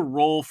what's the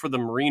role for the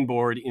Marine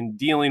Board in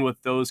dealing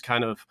with those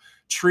kind of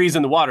trees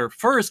in the water?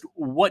 First,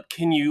 what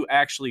can you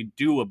actually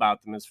do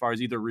about them as far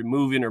as either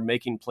removing or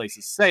making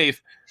places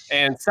safe?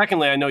 And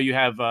secondly, I know you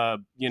have a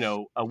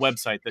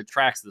website that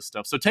tracks this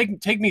stuff. So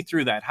take me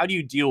through that. How do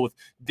you deal with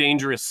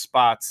dangerous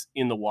spots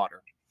in the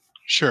water?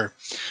 Sure.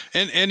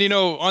 And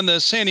on the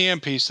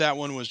Santiam piece, that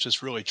one was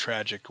just really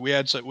tragic. We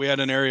had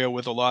an area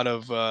with a lot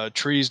of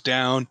trees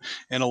down,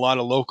 and a lot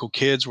of local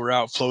kids were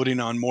out floating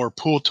on more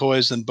pool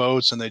toys than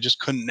boats, and they just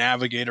couldn't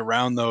navigate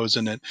around those,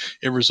 and it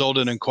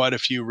resulted in quite a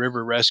few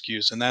river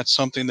rescues. And that's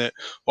something that,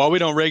 while we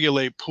don't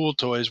regulate pool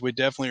toys, we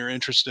definitely are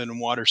interested in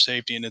water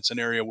safety, and it's an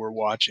area we're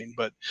watching.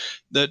 But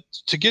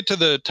to get to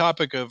the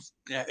topic of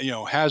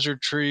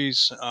hazard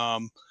trees,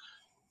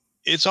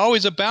 it's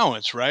always a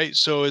balance, right?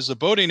 So as a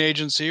boating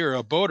agency or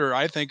a boater,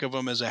 I think of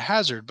them as a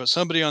hazard, but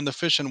somebody on the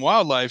fish and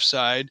wildlife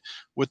side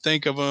would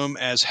think of them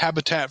as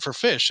habitat for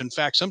fish. In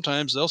fact,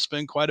 sometimes they'll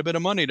spend quite a bit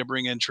of money to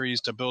bring in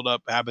trees to build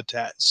up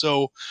habitat.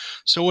 So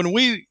when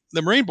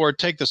the Marine Board,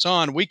 take this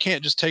on, we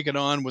can't just take it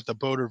on with the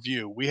boater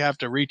view. We have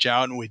to reach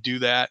out, and we do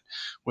that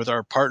with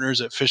our partners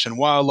at Fish and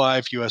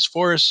Wildlife, U.S.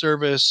 Forest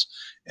Service,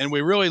 and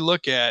we really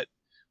look at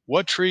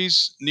what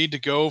trees need to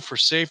go for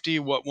safety,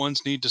 what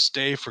ones need to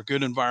stay for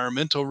good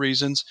environmental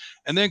reasons.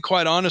 And then,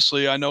 quite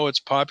honestly, I know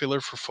it's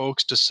popular for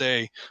folks to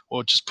say,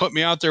 well, just put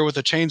me out there with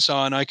a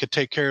chainsaw and I could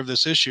take care of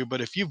this issue.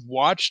 But if you've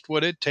watched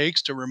what it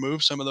takes to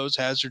remove some of those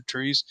hazard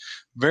trees,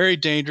 very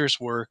dangerous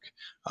work.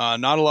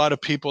 Not a lot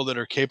of people that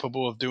are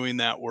capable of doing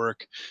that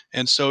work.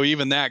 And so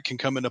even that can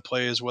come into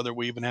play as whether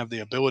we even have the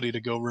ability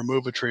to go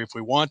remove a tree if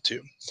we want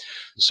to.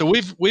 So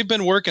we've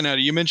been working at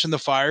it. You mentioned the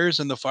fires,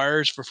 and the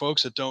fires, for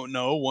folks that don't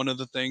know, one of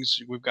the things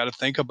we've got to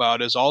think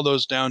about is all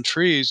those downed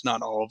trees,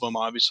 not all of them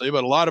obviously,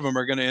 but a lot of them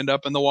are going to end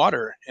up in the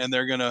water, and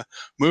they're going to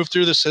move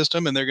through the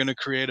system, and they're going to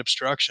create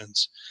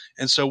obstructions.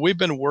 And so we've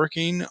been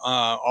working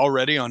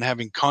already on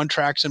having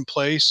contracts in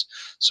place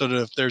so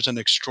that if there's an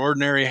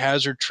extraordinary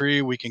hazard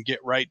tree, we can get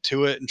right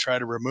to it and try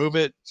to remove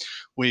it.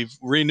 We've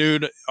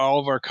renewed all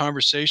of our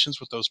conversations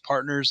with those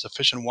partners, the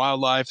Fish and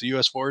Wildlife, the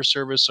U.S. Forest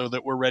Service, so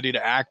that we're ready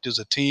to act as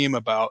a team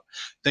about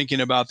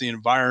thinking about the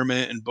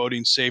environment and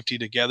boating safety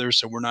together,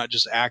 so we're not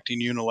just acting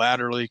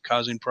unilaterally,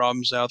 causing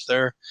problems out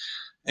there.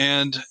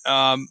 And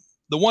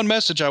the one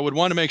message I would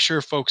want to make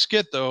sure folks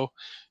get, though,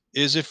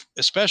 is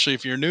especially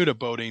if you're new to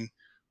boating,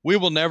 we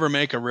will never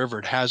make a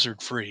river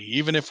hazard free.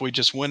 Even if we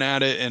just went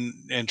at it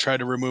and try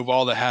to remove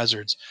all the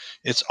hazards,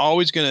 it's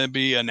always going to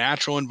be a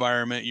natural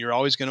environment. You're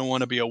always going to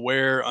want to be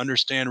aware,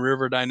 understand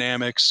river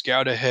dynamics,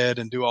 scout ahead,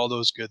 and do all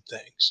those good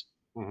things.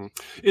 Mm-hmm.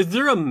 Is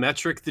there a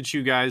metric that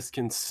you guys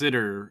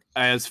consider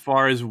as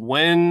far as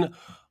when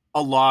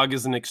a log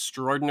is an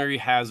extraordinary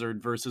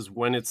hazard versus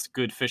when it's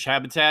good fish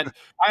habitat?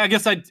 I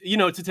guess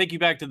to take you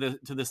back to the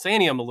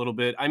Sanium a little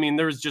bit. I mean,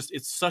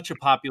 it's such a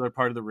popular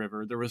part of the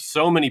river. There were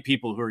so many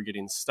people who are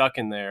getting stuck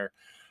in there.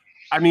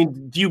 I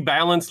mean, do you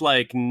balance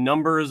like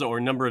numbers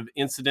or number of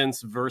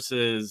incidents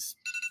versus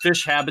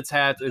fish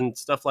habitat and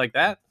stuff like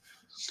that?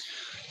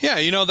 Yeah,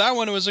 that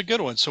one was a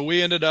good one. So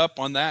we ended up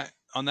on that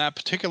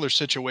particular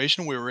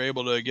situation. We were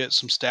able to get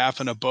some staff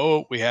in a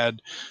boat. We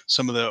had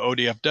some of the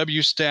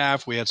ODFW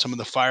staff. We had some of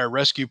the fire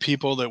rescue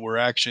people that were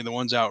actually the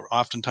ones out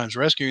oftentimes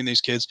rescuing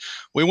these kids.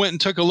 We went and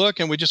took a look,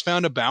 and we just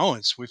found a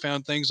balance. We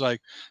found things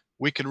like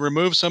we could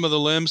remove some of the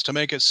limbs to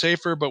make it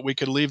safer, but we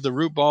could leave the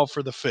root ball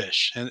for the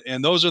fish.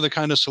 And those are the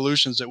kind of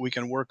solutions that we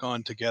can work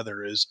on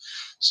together.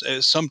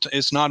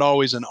 It's not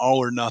always an all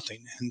or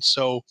nothing. And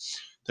so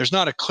there's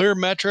not a clear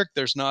metric.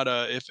 There's not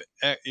if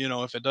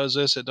it does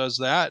this, it does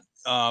that.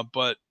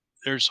 But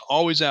there's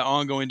always that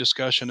ongoing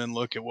discussion and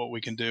look at what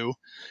we can do.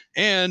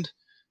 And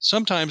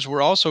sometimes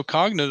we're also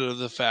cognizant of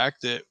the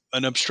fact that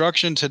an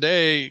obstruction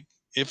today,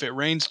 if it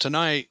rains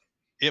tonight,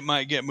 it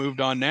might get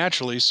moved on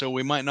naturally. So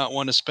we might not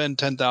want to spend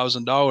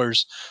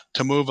 $10,000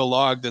 to move a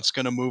log that's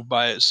going to move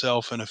by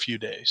itself in a few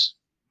days.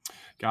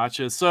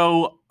 Gotcha.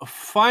 So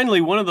finally,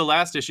 one of the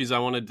last issues I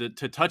wanted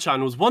to touch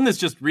on was one that's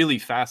just really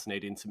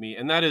fascinating to me,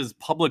 and that is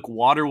public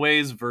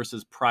waterways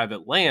versus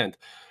private land.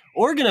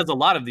 Oregon has a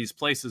lot of these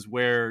places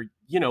where,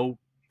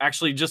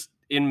 actually just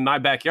in my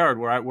backyard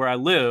where I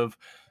live,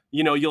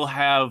 you'll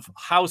have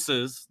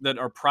houses that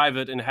are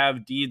private and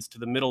have deeds to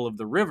the middle of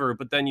the river,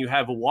 but then you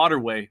have a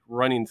waterway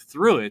running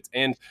through it.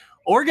 And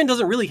Oregon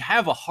doesn't really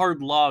have a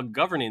hard law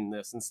governing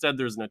this. Instead,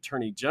 there's an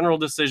attorney general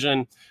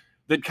decision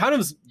that kind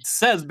of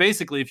says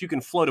basically if you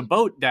can float a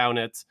boat down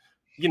it,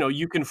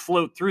 you can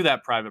float through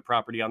that private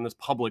property on this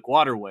public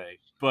waterway.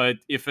 But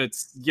if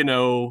it's,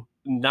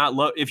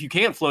 if you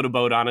can't float a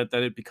boat on it,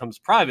 then it becomes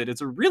private.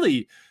 It's a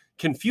really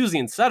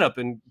confusing setup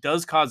and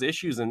does cause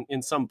issues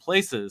in some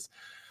places.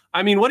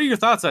 I mean, what are your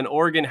thoughts on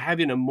Oregon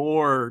having a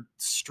more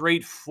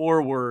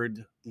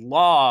straightforward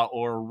law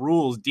or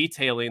rules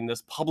detailing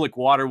this public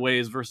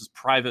waterways versus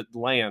private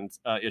land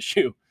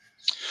issue?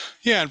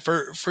 Yeah, and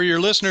for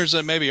your listeners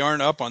that maybe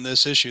aren't up on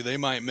this issue, they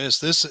might miss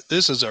this.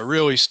 This is a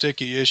really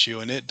sticky issue,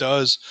 and it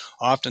does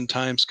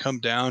oftentimes come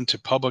down to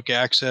public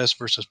access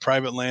versus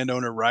private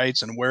landowner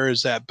rights, and where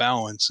is that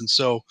balance? And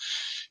so,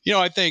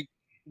 I think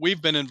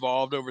we've been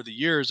involved over the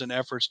years in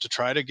efforts to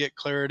try to get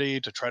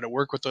clarity, to try to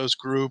work with those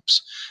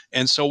groups.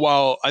 And so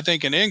while I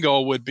think an end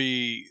goal would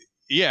be,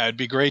 it'd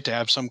be great to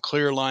have some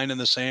clear line in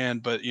the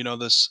sand, but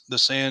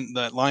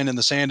that line in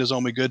the sand is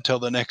only good till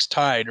the next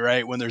tide,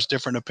 right? When there's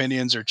different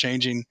opinions or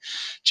changing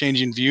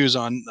views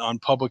on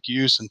public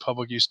use and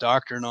public use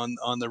doctrine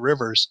on the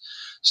rivers.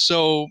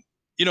 So,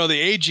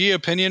 the AG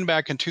opinion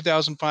back in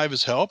 2005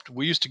 has helped.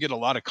 We used to get a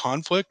lot of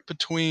conflict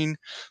between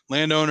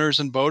landowners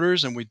and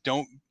boaters, and we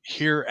don't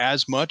hear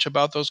as much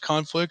about those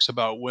conflicts,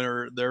 about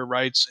where their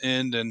rights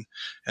end and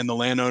the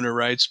landowner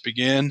rights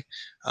begin.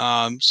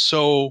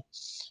 So,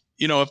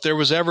 if there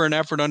was ever an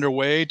effort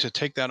underway to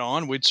take that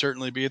on, we'd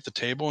certainly be at the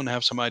table and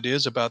have some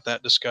ideas about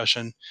that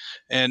discussion.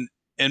 And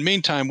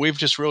meantime, we've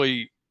just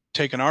really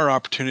taken our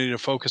opportunity to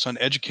focus on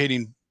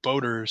educating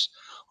boaters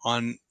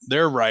on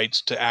their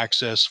rights to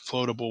access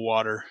floatable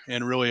water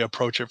and really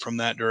approach it from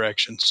that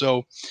direction.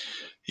 So,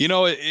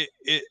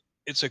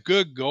 it's a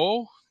good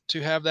goal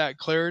to have that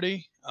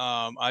clarity.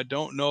 I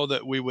don't know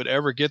that we would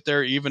ever get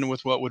there, even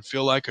with what would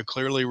feel like a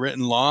clearly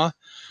written law.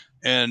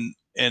 And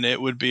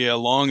it would be a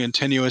long and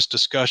tenuous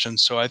discussion.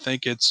 So I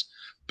think it's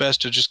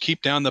best to just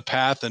keep down the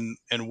path and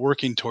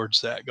working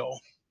towards that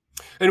goal.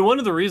 And one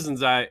of the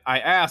reasons I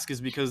ask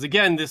is because,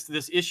 again,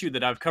 this issue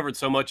that I've covered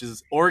so much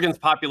is Oregon's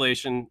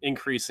population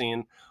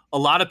increasing. A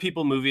lot of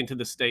people moving to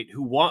the state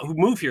who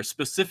move here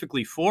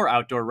specifically for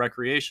outdoor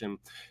recreation.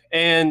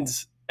 And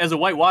as a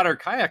whitewater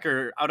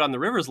kayaker out on the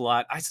rivers a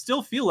lot, I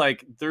still feel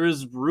like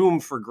there's room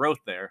for growth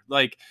there.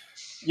 Like,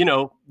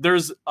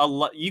 there's a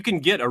lot, you can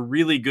get a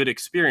really good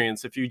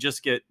experience if you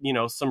just get,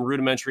 some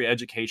rudimentary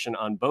education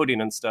on boating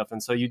and stuff.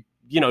 And so you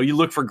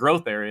look for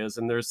growth areas,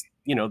 and there's,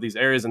 these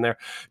areas in there.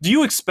 Do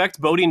you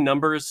expect boating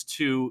numbers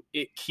to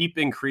keep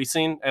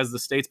increasing as the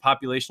state's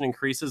population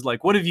increases?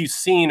 Like, what have you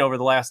seen over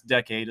the last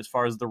decade as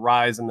far as the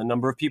rise in the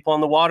number of people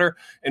on the water?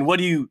 And what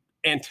do you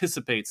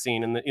anticipate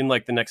seeing in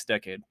like the next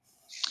decade?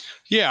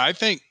 Yeah, I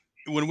think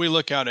when we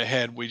look out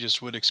ahead, we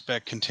just would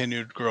expect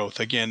continued growth.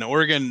 Again,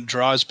 Oregon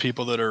draws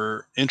people that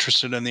are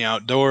interested in the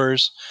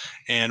outdoors,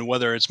 and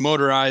whether it's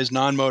motorized,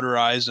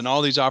 non-motorized, and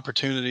all these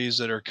opportunities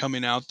that are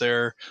coming out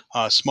there,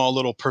 small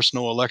little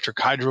personal electric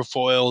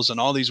hydrofoils, and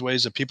all these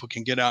ways that people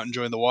can get out and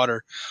enjoy the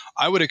water,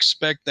 I would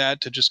expect that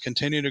to just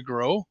continue to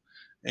grow.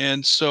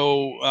 And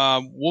so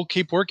we'll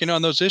keep working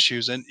on those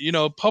issues. And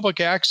public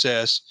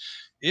access,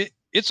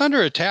 it's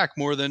under attack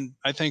more than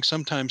I think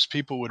sometimes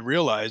people would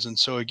realize. And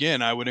so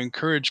again, I would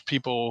encourage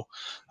people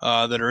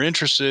that are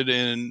interested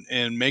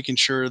in making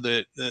sure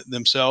that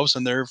themselves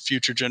and their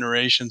future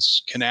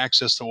generations can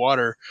access the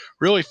water,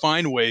 really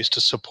find ways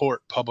to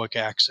support public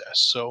access.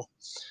 So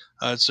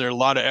there are a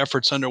lot of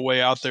efforts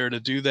underway out there to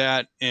do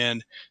that,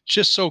 and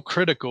just so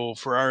critical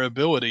for our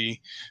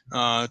ability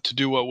to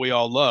do what we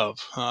all love.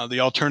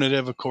 The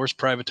alternative, of course,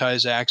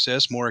 privatized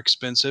access, more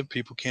expensive.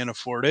 People can't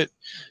afford it.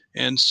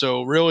 And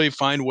so really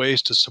find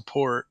ways to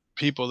support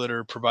people that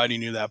are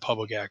providing you that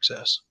public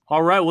access.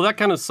 All right. Well, that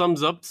kind of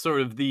sums up sort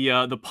of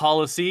the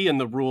policy and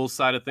the rules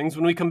side of things.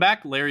 When we come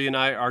back, Larry and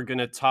I are going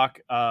to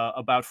talk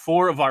about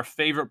 4 of our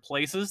favorite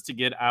places to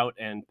get out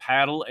and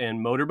paddle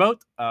and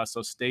motorboat.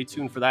 So stay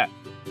tuned for that.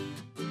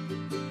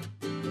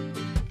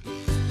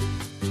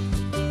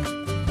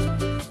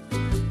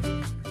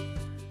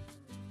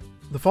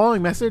 The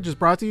following message is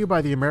brought to you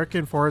by the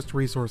American Forest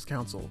Resource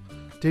Council.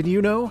 Did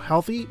you know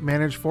healthy,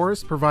 managed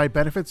forests provide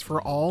benefits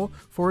for all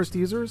forest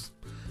users?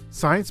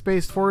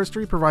 Science-based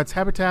forestry provides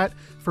habitat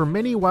for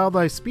many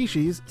wildlife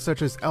species,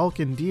 such as elk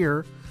and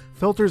deer,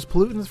 filters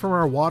pollutants from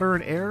our water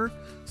and air,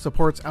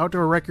 supports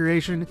outdoor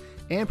recreation,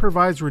 and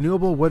provides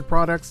renewable wood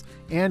products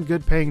and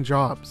good-paying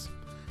jobs.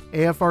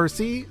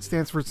 AFRC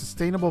stands for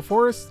Sustainable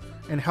Forests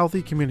and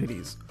Healthy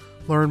Communities.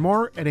 Learn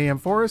more at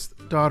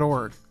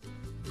amforest.org.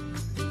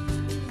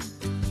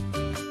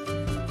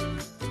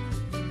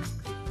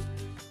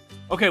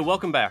 Okay,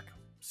 welcome back.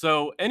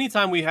 So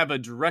anytime we have a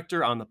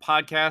director on the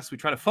podcast, we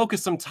try to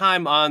focus some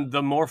time on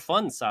the more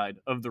fun side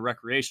of the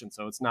recreation.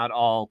 So it's not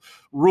all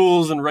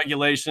rules and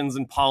regulations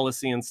and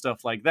policy and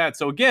stuff like that.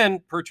 So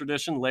again, per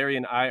tradition, Larry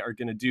and I are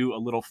going to do a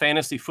little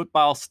fantasy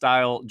football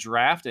style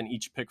draft and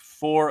each pick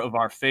 4 of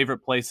our favorite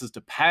places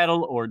to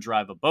paddle or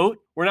drive a boat.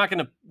 We're not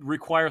going to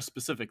require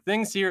specific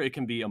things here. It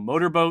can be a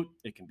motorboat,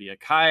 it can be a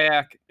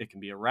kayak, it can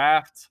be a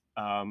raft,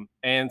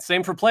 and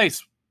same for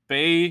place.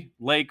 Bay,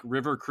 lake,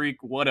 river, creek,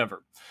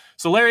 whatever.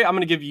 So Larry, I'm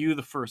going to give you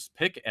the first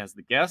pick as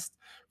the guest.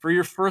 For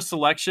your first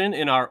selection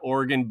in our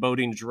Oregon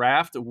boating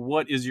draft,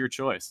 what is your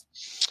choice?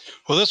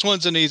 Well, this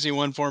one's an easy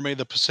one for me,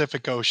 the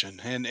Pacific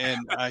Ocean. And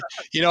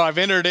I've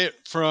entered it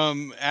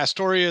from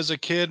Astoria as a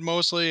kid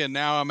mostly, and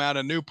now I'm out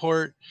of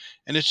Newport.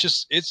 And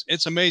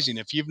it's amazing.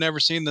 If you've never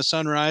seen the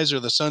sunrise or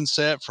the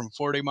sunset from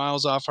 40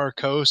 miles off our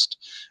coast,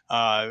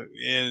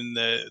 and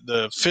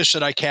the fish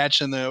that I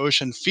catch in the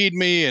ocean feed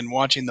me, and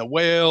watching the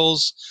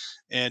whales,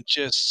 and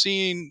just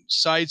seeing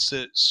sights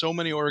that so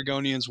many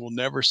Oregonians will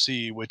never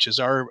see, which is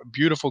our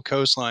beautiful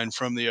coastline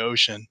from the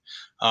ocean.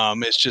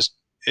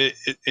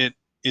 It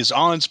is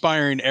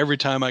awe-inspiring every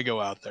time I go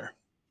out there.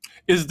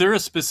 Is there a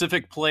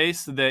specific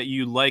place that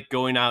you like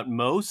going out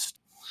most?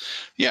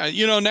 Yeah,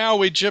 now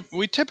we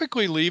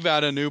typically leave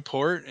out of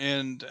Newport,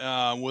 and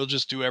we'll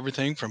just do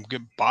everything from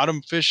good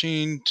bottom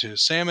fishing to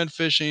salmon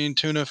fishing,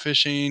 tuna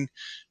fishing,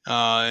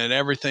 and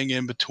everything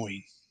in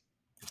between.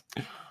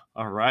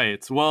 All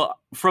right. Well,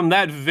 from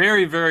that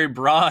very, very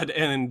broad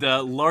and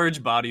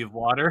large body of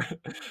water,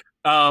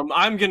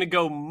 I'm going to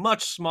go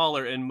much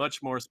smaller and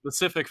much more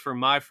specific for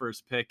my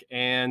first pick.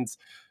 And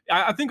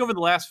I think over the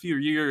last few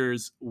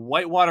years,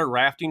 whitewater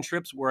rafting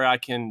trips where I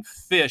can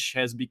fish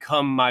has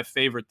become my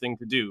favorite thing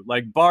to do.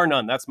 Like, bar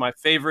none, that's my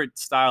favorite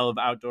style of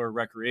outdoor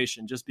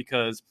recreation, just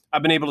because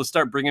I've been able to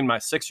start bringing my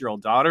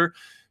 6-year-old daughter.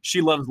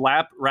 She loves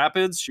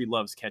rapids. She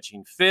loves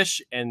catching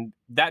fish. And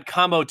that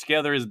combo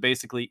together is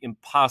basically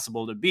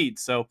impossible to beat.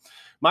 So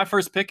my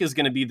first pick is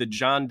going to be the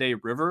John Day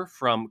River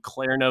from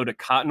Clarno to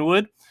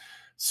Cottonwood.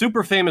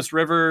 Super famous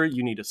river.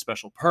 You need a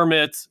special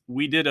permit.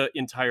 We did an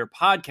entire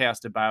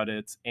podcast about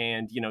it,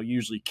 and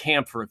usually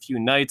camp for a few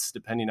nights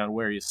depending on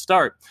where you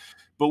start.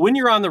 But when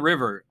you're on the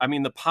river, I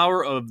mean, the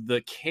power of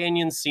the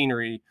canyon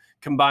scenery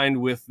combined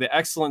with the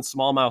excellent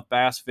smallmouth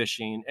bass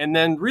fishing and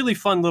then really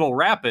fun little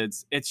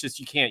rapids, it's just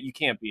you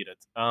can't beat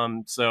it.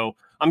 So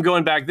I'm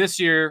going back this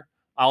year.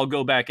 I'll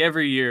go back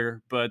every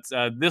year, but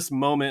this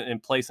moment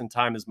and place and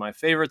time is my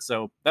favorite.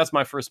 So that's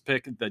my first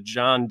pick, the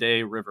John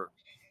Day River.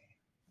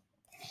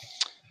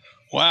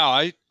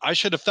 Wow, I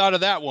should have thought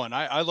of that one.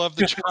 I love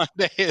the John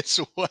Day as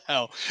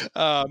well.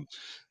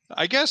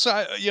 I guess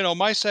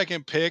my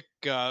second pick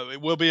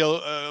it will be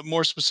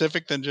more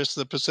specific than just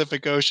the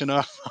Pacific Ocean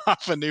off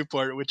of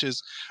Newport, which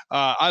is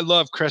I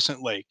love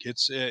Crescent Lake.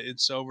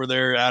 It's over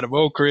there out of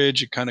Oak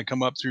Ridge. You kind of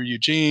come up through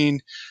Eugene.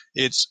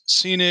 It's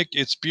scenic.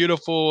 It's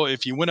beautiful.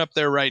 If you went up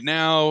there right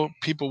now,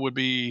 people would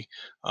be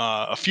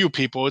a few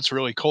people. It's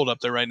really cold up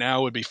there right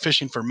now. Would be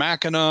fishing for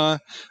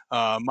Mackinac.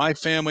 My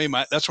family,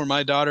 that's where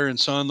my daughter and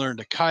son learned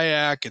to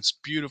kayak. It's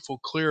beautiful,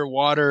 clear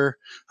water.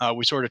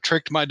 We sort of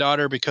tricked my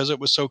daughter because it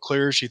was so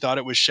clear. She thought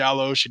it was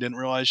shallow. She didn't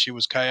realize she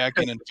was kayaking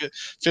in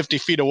 50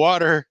 feet of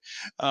water.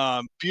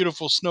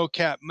 Beautiful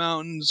snow-capped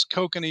mountains,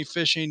 kokanee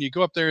fishing. You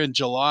go up there in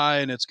July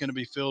and it's going to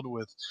be filled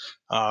with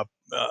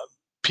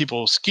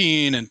people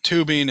skiing and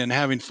tubing and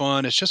having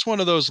fun. It's just one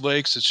of those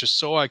lakes. It's just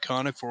so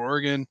iconic for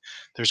Oregon.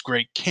 There's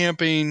great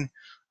camping,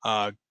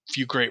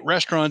 few great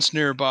restaurants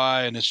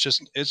nearby, and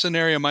it's an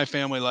area my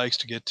family likes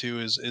to get to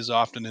as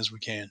often as we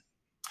can.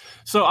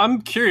 So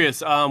I'm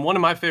curious. One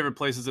of my favorite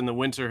places in the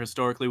winter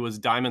historically was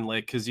Diamond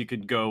Lake because you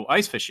could go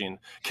ice fishing.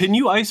 Can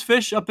you ice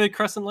fish up at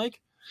Crescent Lake?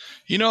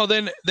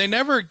 Then they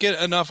never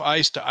get enough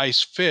ice to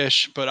ice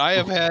fish, but I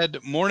have had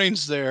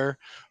mornings there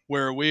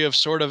where we have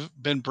sort of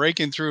been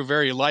breaking through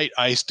very light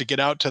ice to get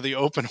out to the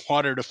open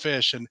water to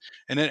fish, and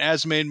it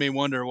has made me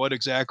wonder what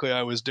exactly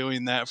I was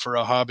doing that for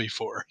a hobby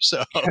for.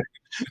 So.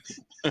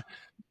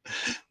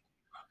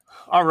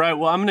 All right.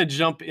 Well, I'm going to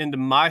jump into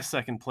my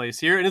second place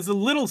here. And it's a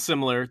little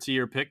similar to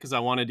your pick because I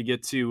wanted to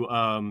get to,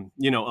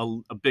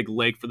 a big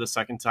lake for the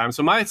second time.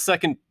 So my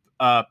second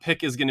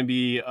pick is going to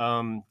be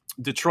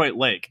Detroit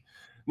Lake.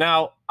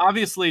 Now,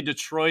 obviously,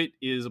 Detroit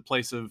is a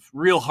place of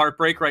real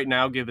heartbreak right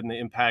now, given the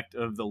impact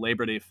of the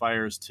Labor Day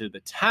fires to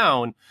the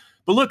town.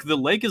 But look, the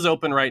lake is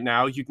open right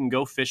now. You can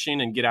go fishing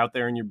and get out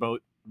there in your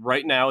boat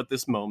right now at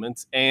this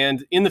moment.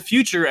 And in the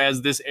future,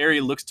 as this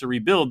area looks to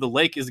rebuild, the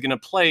lake is going to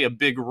play a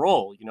big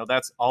role.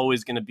 That's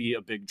always going to be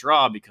a big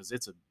draw because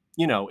it's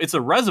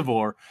a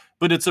reservoir,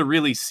 but it's a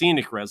really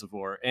scenic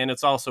reservoir. And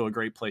it's also a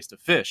great place to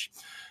fish.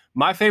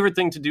 My favorite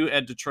thing to do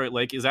at Detroit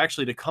Lake is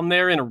actually to come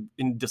there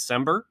in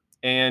December.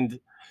 And,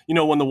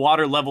 when the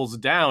water levels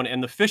down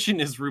and the fishing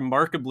is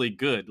remarkably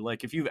good.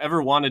 Like if you've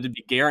ever wanted to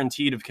be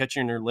guaranteed of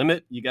catching your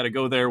limit, you got to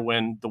go there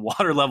when the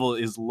water level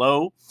is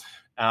low.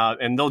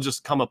 And they'll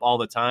just come up all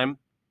the time.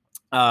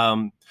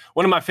 One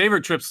of my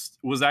favorite trips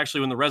was actually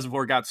when the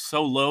reservoir got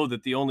so low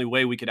that the only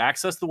way we could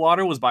access the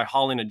water was by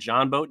hauling a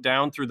John boat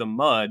down through the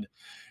mud.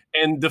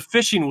 And the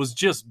fishing was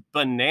just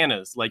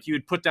bananas. Like you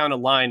would put down a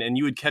line and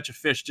you would catch a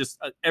fish just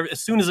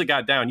as soon as it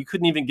got down. You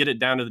couldn't even get it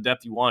down to the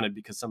depth you wanted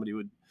because somebody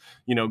would,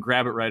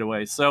 grab it right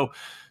away. So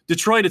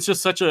Detroit, it's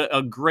just such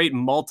a great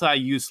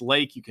multi-use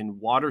lake. You can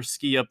water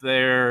ski up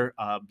there.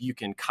 You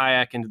can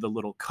kayak into the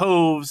little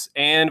coves.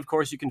 And, of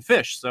course, you can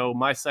fish. So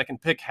my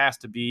second pick has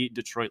to be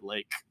Detroit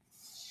Lake.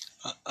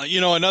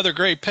 Another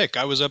great pick.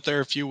 I was up there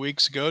a few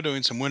weeks ago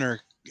doing some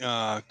winter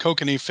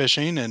kokanee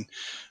fishing. And,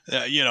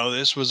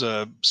 this was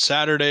a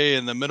Saturday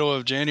in the middle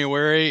of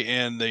January,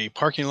 and the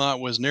parking lot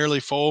was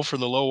nearly full for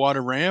the low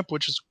water ramp,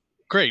 which is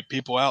great.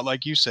 People out,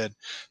 like you said.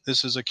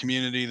 This is a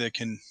community that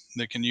can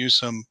use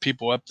some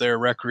people up there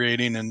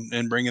recreating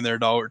and bringing their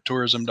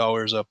tourism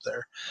dollars up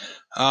there.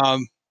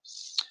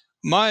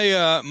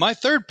 My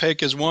third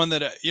pick is one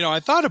that I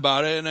thought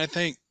about it, and I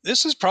think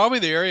this is probably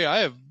the area I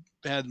have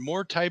had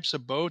more types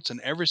of boats in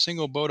every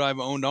single boat I've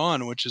owned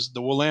on, which is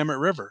the Willamette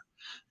River.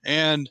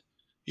 And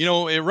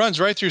it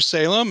runs right through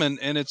Salem, and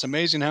it's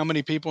amazing how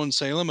many people in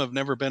Salem have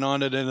never been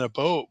on it in a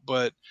boat.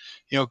 But,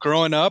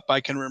 growing up, I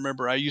can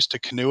remember I used to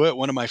canoe it.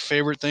 One of my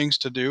favorite things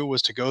to do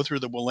was to go through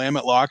the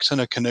Willamette locks in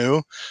a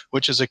canoe,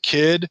 which as a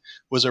kid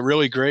was a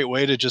really great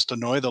way to just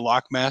annoy the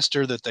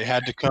lockmaster that they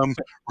had to come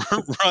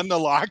run the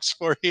locks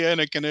for you in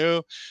a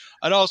canoe.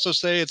 I'd also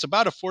say it's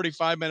about a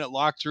 45-minute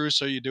lock through,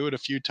 so you do it a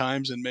few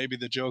times, and maybe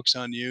the joke's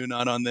on you,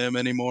 not on them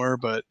anymore.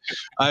 But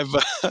I've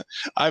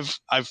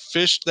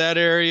fished that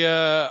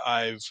area.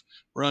 I've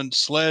run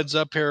sleds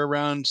up here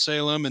around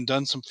Salem and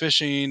done some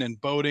fishing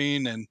and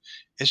boating, and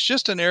it's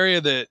just an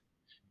area that,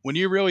 when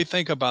you really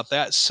think about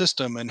that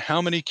system and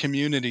how many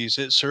communities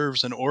it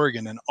serves in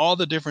Oregon and all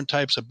the different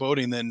types of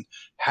boating that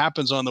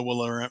happens on the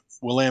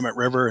Willamette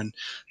River,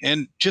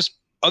 and just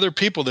other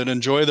people that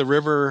enjoy the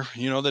river,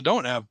 that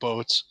don't have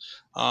boats.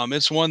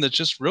 It's one that's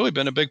just really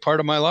been a big part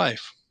of my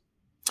life.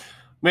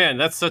 Man,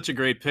 that's such a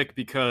great pick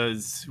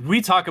because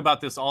we talk about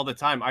this all the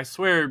time. I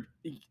swear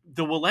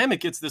the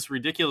Willamette gets this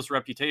ridiculous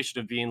reputation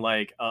of being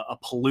like a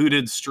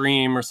polluted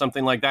stream or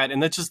something like that.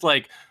 And that's just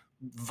like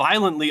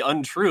violently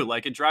untrue.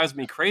 Like it drives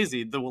me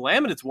crazy. The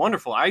Willamette, it's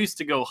wonderful. I used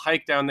to go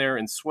hike down there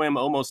and swim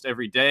almost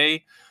every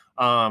day.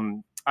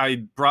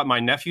 I brought my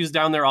nephews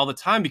down there all the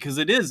time because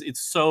it's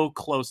so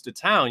close to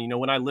town.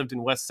 When I lived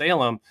in West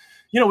Salem,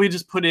 we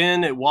just put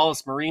in at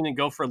Wallace Marine and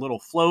go for a little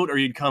float, or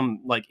you'd come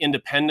like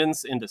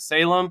Independence into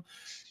Salem.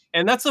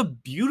 And that's a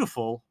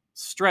beautiful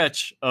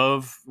stretch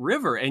of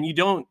river. And you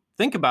don't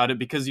think about it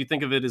because you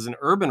think of it as an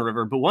urban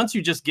river. But once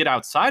you just get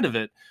outside of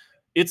it,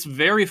 It's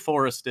very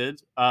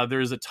forested.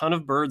 There's a ton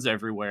of birds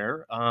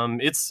everywhere.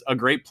 It's a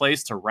great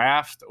place to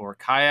raft or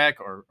kayak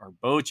or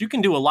boat. You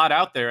can do a lot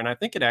out there, and I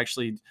think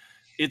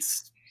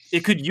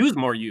it could use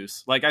more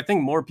use. Like, I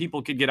think more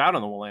people could get out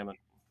on the Willamette.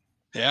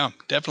 Yeah,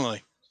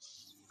 definitely.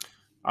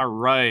 All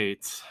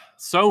right.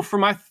 So for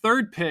my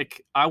third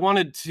pick, I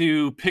wanted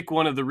to pick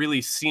one of the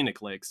really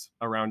scenic lakes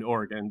around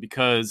Oregon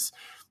because,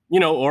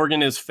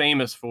 Oregon is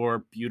famous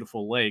for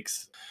beautiful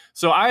lakes.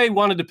 So I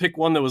wanted to pick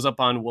one that was up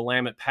on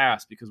Willamette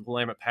Pass because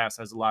Willamette Pass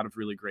has a lot of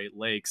really great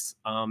lakes.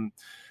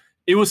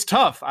 It was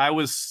tough. I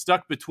was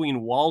stuck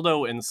between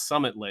Waldo and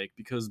Summit Lake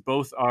because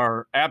both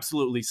are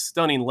absolutely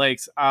stunning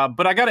lakes.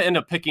 But I got to end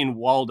up picking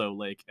Waldo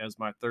Lake as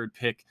my third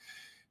pick.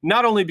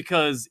 Not only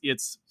because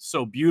it's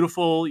so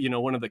beautiful,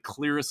 one of the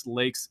clearest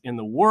lakes in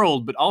the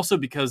world, but also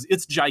because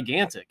it's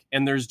gigantic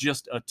and there's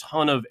just a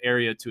ton of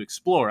area to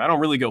explore. I don't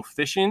really go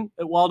fishing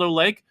at Waldo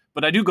Lake,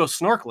 but I do go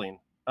snorkeling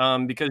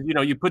because,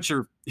 you put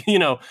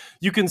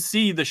you can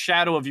see the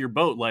shadow of your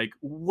boat like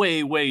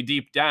way, way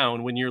deep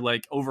down when you're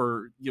like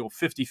over,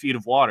 50 feet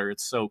of water.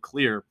 It's so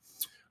clear.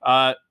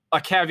 A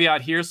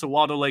caveat here, so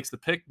Waldo Lake's the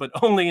pick, but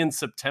only in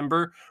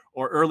September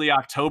or early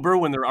October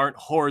when there aren't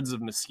hordes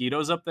of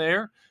mosquitoes up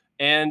there.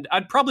 And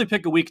I'd probably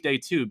pick a weekday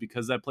too,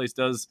 because that place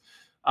does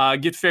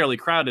get fairly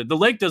crowded. The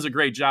lake does a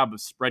great job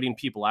of spreading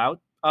people out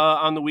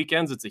on the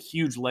weekends. It's a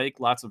huge lake,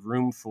 lots of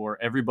room for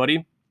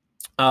everybody.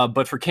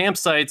 But for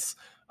campsites,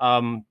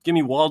 give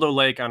me Waldo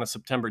Lake on a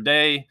September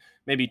day,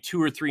 maybe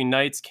 2 or 3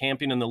 nights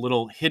camping in the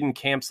little hidden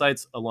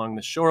campsites along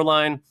the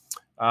shoreline.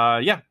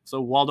 So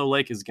Waldo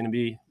Lake is going to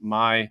be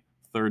my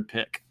third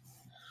pick.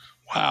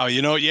 Wow,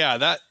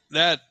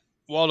 that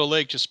Waldo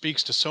Lake just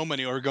speaks to so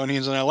many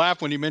Oregonians. And I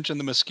laugh when you mentioned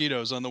the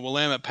mosquitoes on the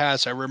Willamette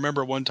Pass. I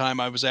remember one time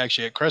I was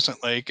actually at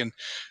Crescent Lake and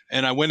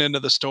I went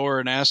into the store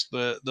and asked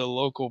the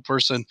local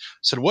person,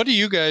 said, "What do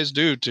you guys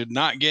do to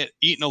not get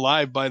eaten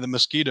alive by the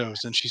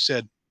mosquitoes?" And she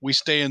said, "We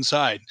stay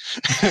inside."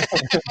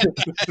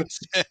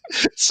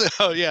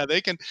 So yeah, they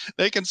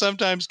can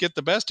sometimes get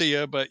the best of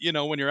you, but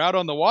when you're out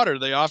on the water,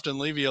 they often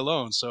leave you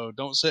alone. So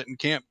don't sit in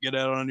camp, get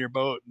out on your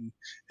boat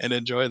and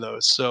enjoy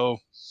those. So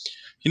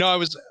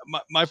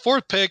my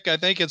fourth pick, I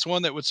think it's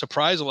one that would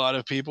surprise a lot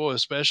of people,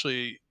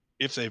 especially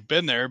if they've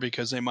been there,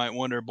 because they might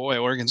wonder, boy,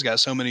 Oregon's got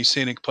so many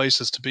scenic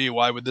places to be.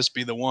 Why would this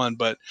be the one?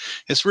 But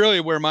it's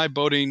really where my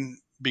boating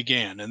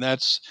began. And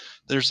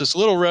there's this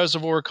little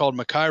reservoir called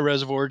Mackay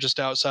Reservoir just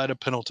outside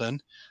of Pendleton.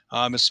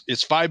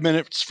 It's 5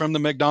 minutes from the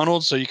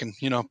McDonald's. So you can,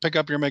 pick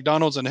up your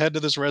McDonald's and head to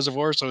this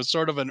reservoir. So it's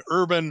sort of an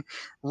urban,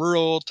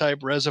 rural type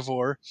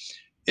reservoir.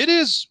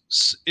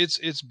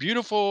 It's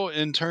beautiful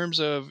in terms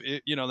of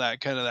that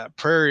kind of that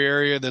prairie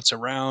area that's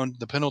around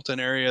the Pendleton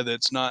area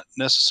that's not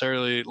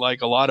necessarily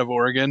like a lot of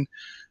Oregon,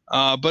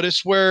 but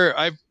it's where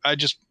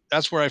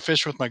that's where I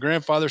fished with my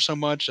grandfather so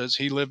much, as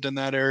he lived in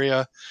that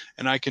area,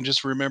 and I can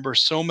just remember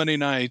so many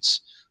nights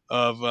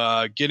of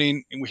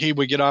he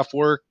would get off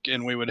work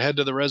and we would head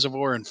to the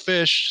reservoir and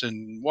fish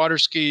and water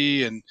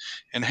ski and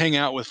hang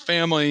out with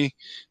family,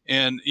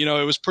 and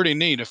it was pretty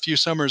neat. A few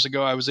summers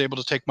ago, I was able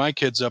to take my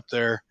kids up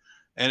there.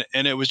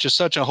 And it was just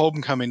such a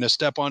homecoming to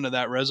step onto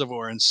that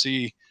reservoir and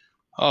see,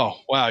 oh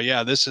wow,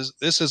 yeah, this is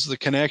the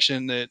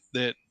connection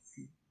that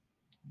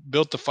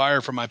built the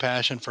fire for my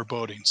passion for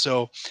boating.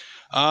 So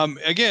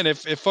again,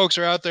 if folks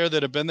are out there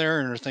that have been there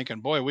and are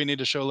thinking, boy, we need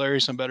to show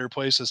Larry some better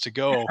places to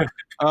go.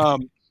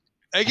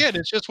 Again,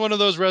 it's just one of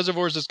those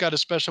reservoirs that's got a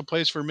special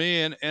place for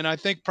me, and I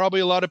think probably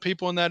a lot of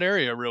people in that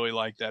area really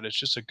like that. It's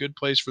just a good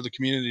place for the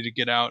community to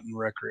get out and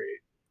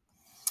recreate.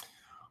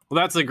 Well,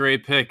 that's a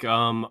great pick.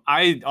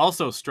 I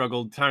also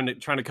struggled trying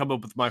to come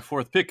up with my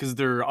fourth pick because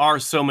there are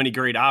so many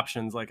great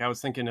options. Like I was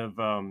thinking of,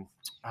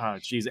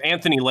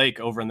 Anthony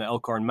Lake over in the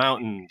Elkhorn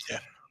Mountains, yeah.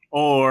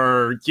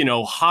 Or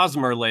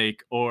Hosmer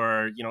Lake,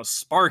 or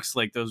Sparks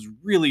Lake. Those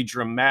really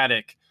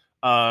dramatic,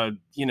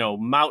 mountain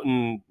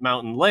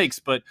lakes.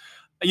 But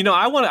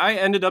I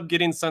ended up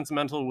getting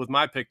sentimental with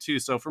my pick too.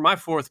 So for my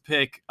fourth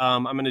pick,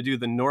 I'm going to do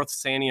the North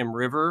Santiam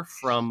River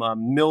from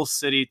Mill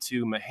City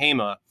to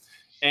Mahama.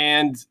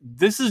 And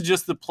this is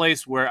just the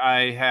place where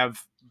I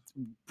have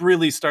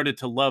really started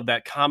to love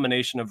that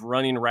combination of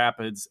running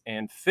rapids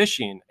and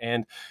fishing.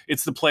 And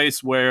it's the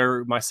place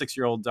where my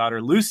 6-year-old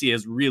daughter, Lucy,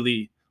 has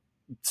really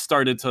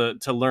started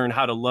to learn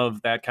how to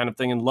love that kind of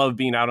thing and love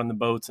being out on the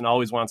boats and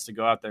always wants to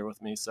go out there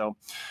with me. So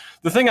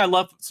the thing I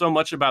love so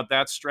much about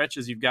that stretch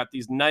is you've got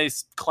these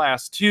nice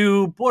Class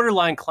 2,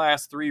 borderline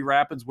Class 3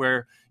 rapids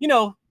where,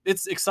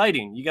 it's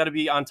exciting. You got to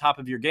be on top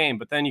of your game,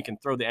 but then you can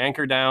throw the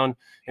anchor down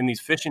in these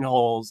fishing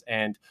holes.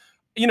 And,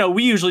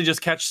 we usually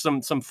just catch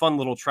some fun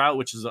little trout,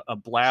 which is a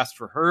blast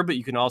for her, but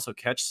you can also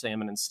catch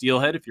salmon and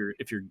steelhead if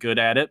you're good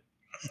at it.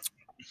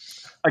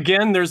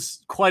 Again,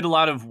 there's quite a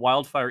lot of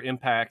wildfire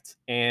impact,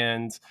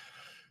 and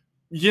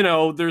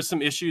there's going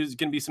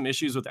to be some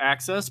issues with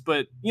access,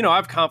 but I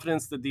have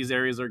confidence that these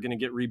areas are going to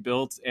get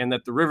rebuilt and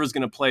that the river is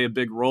going to play a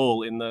big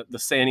role in the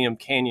Santiam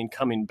Canyon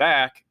coming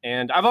back.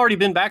 And I've already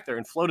been back there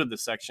and floated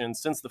this section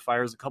since the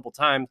fires a couple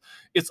times.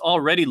 It's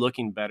already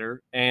looking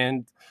better.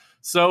 And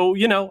So,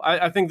 you know,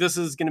 I think this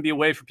is going to be a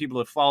way for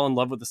people to fall in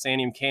love with the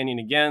Santiam Canyon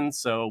again.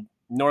 So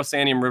North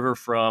Santiam River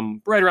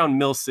from right around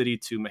Mill City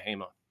to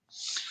Mahama.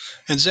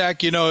 And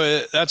Zach, you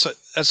know, that's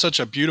such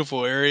a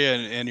beautiful area,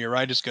 and you're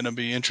right. It's going to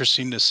be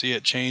interesting to see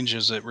it change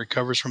as it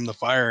recovers from the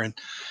fire. And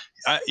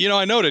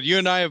I noted you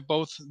and I have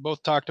both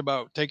talked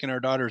about taking our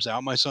daughters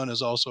out. My son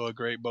is also a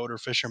great boater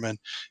fisherman,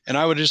 and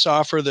I would just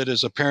offer that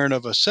as a parent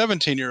of a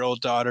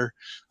 17-year-old daughter,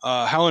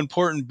 how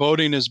important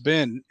boating has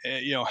been.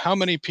 You know, how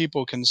many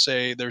people can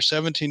say their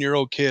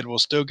 17-year-old kid will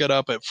still get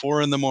up at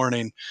 4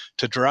 a.m.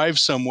 to drive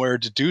somewhere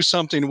to do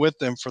something with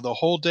them for the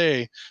whole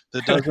day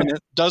that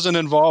doesn't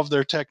involve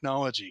their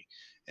technology.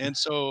 And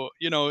so,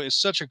 you know,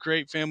 it's such a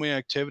great family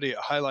activity. It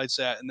highlights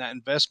that, and that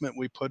investment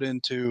we put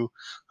into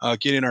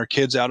getting our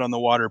kids out on the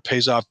water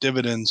pays off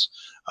dividends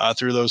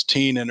through those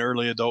teen and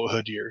early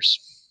adulthood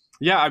years.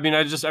 Yeah, I mean,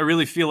 I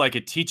really feel like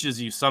it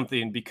teaches you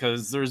something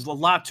because there's a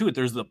lot to it.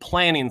 There's the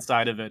planning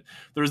side of it.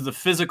 There's the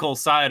physical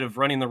side of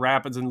running the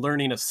rapids and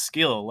learning a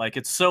skill. Like,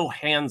 it's so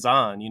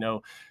hands-on, you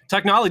know.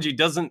 Technology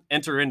doesn't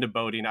enter into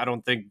boating, I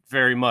don't think,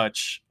 very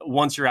much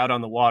once you're out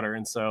on the water.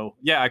 And so,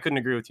 yeah, I couldn't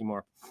agree with you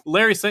more.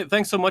 Larry,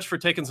 thanks so much for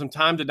taking some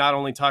time to not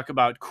only talk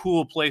about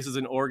cool places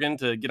in Oregon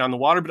to get on the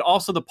water, but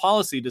also the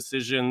policy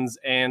decisions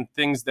and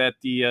things that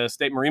the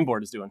State Marine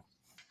Board is doing.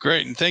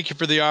 Great, and thank you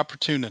for the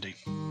opportunity.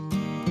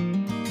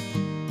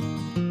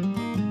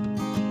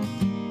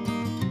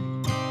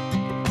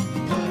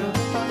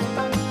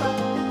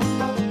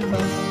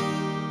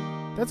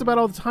 That's about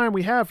all the time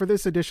we have for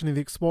this edition of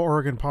the Explore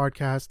Oregon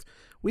podcast.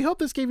 We hope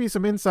this gave you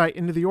some insight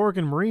into the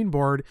Oregon Marine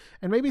Board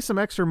and maybe some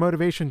extra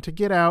motivation to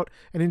get out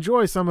and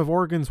enjoy some of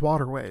Oregon's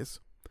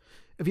waterways.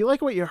 If you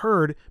like what you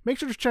heard, make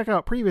sure to check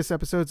out previous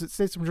episodes at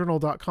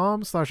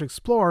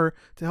statesmanjournal.com/explore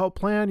to help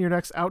plan your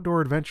next outdoor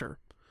adventure.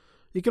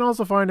 You can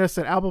also find us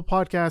at Apple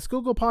Podcasts,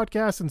 Google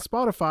Podcasts, and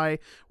Spotify,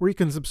 where you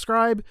can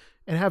subscribe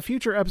and have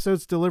future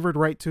episodes delivered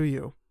right to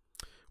you.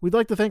 We'd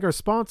like to thank our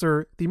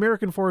sponsor, the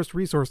American Forest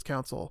Resource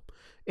Council.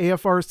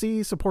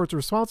 AFRC supports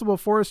responsible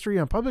forestry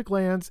on public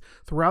lands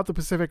throughout the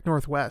Pacific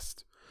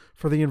Northwest,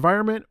 for the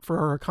environment, for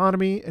our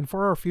economy, and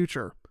for our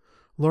future.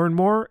 Learn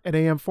more at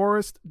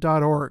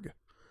amforest.org.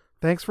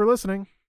 Thanks for listening.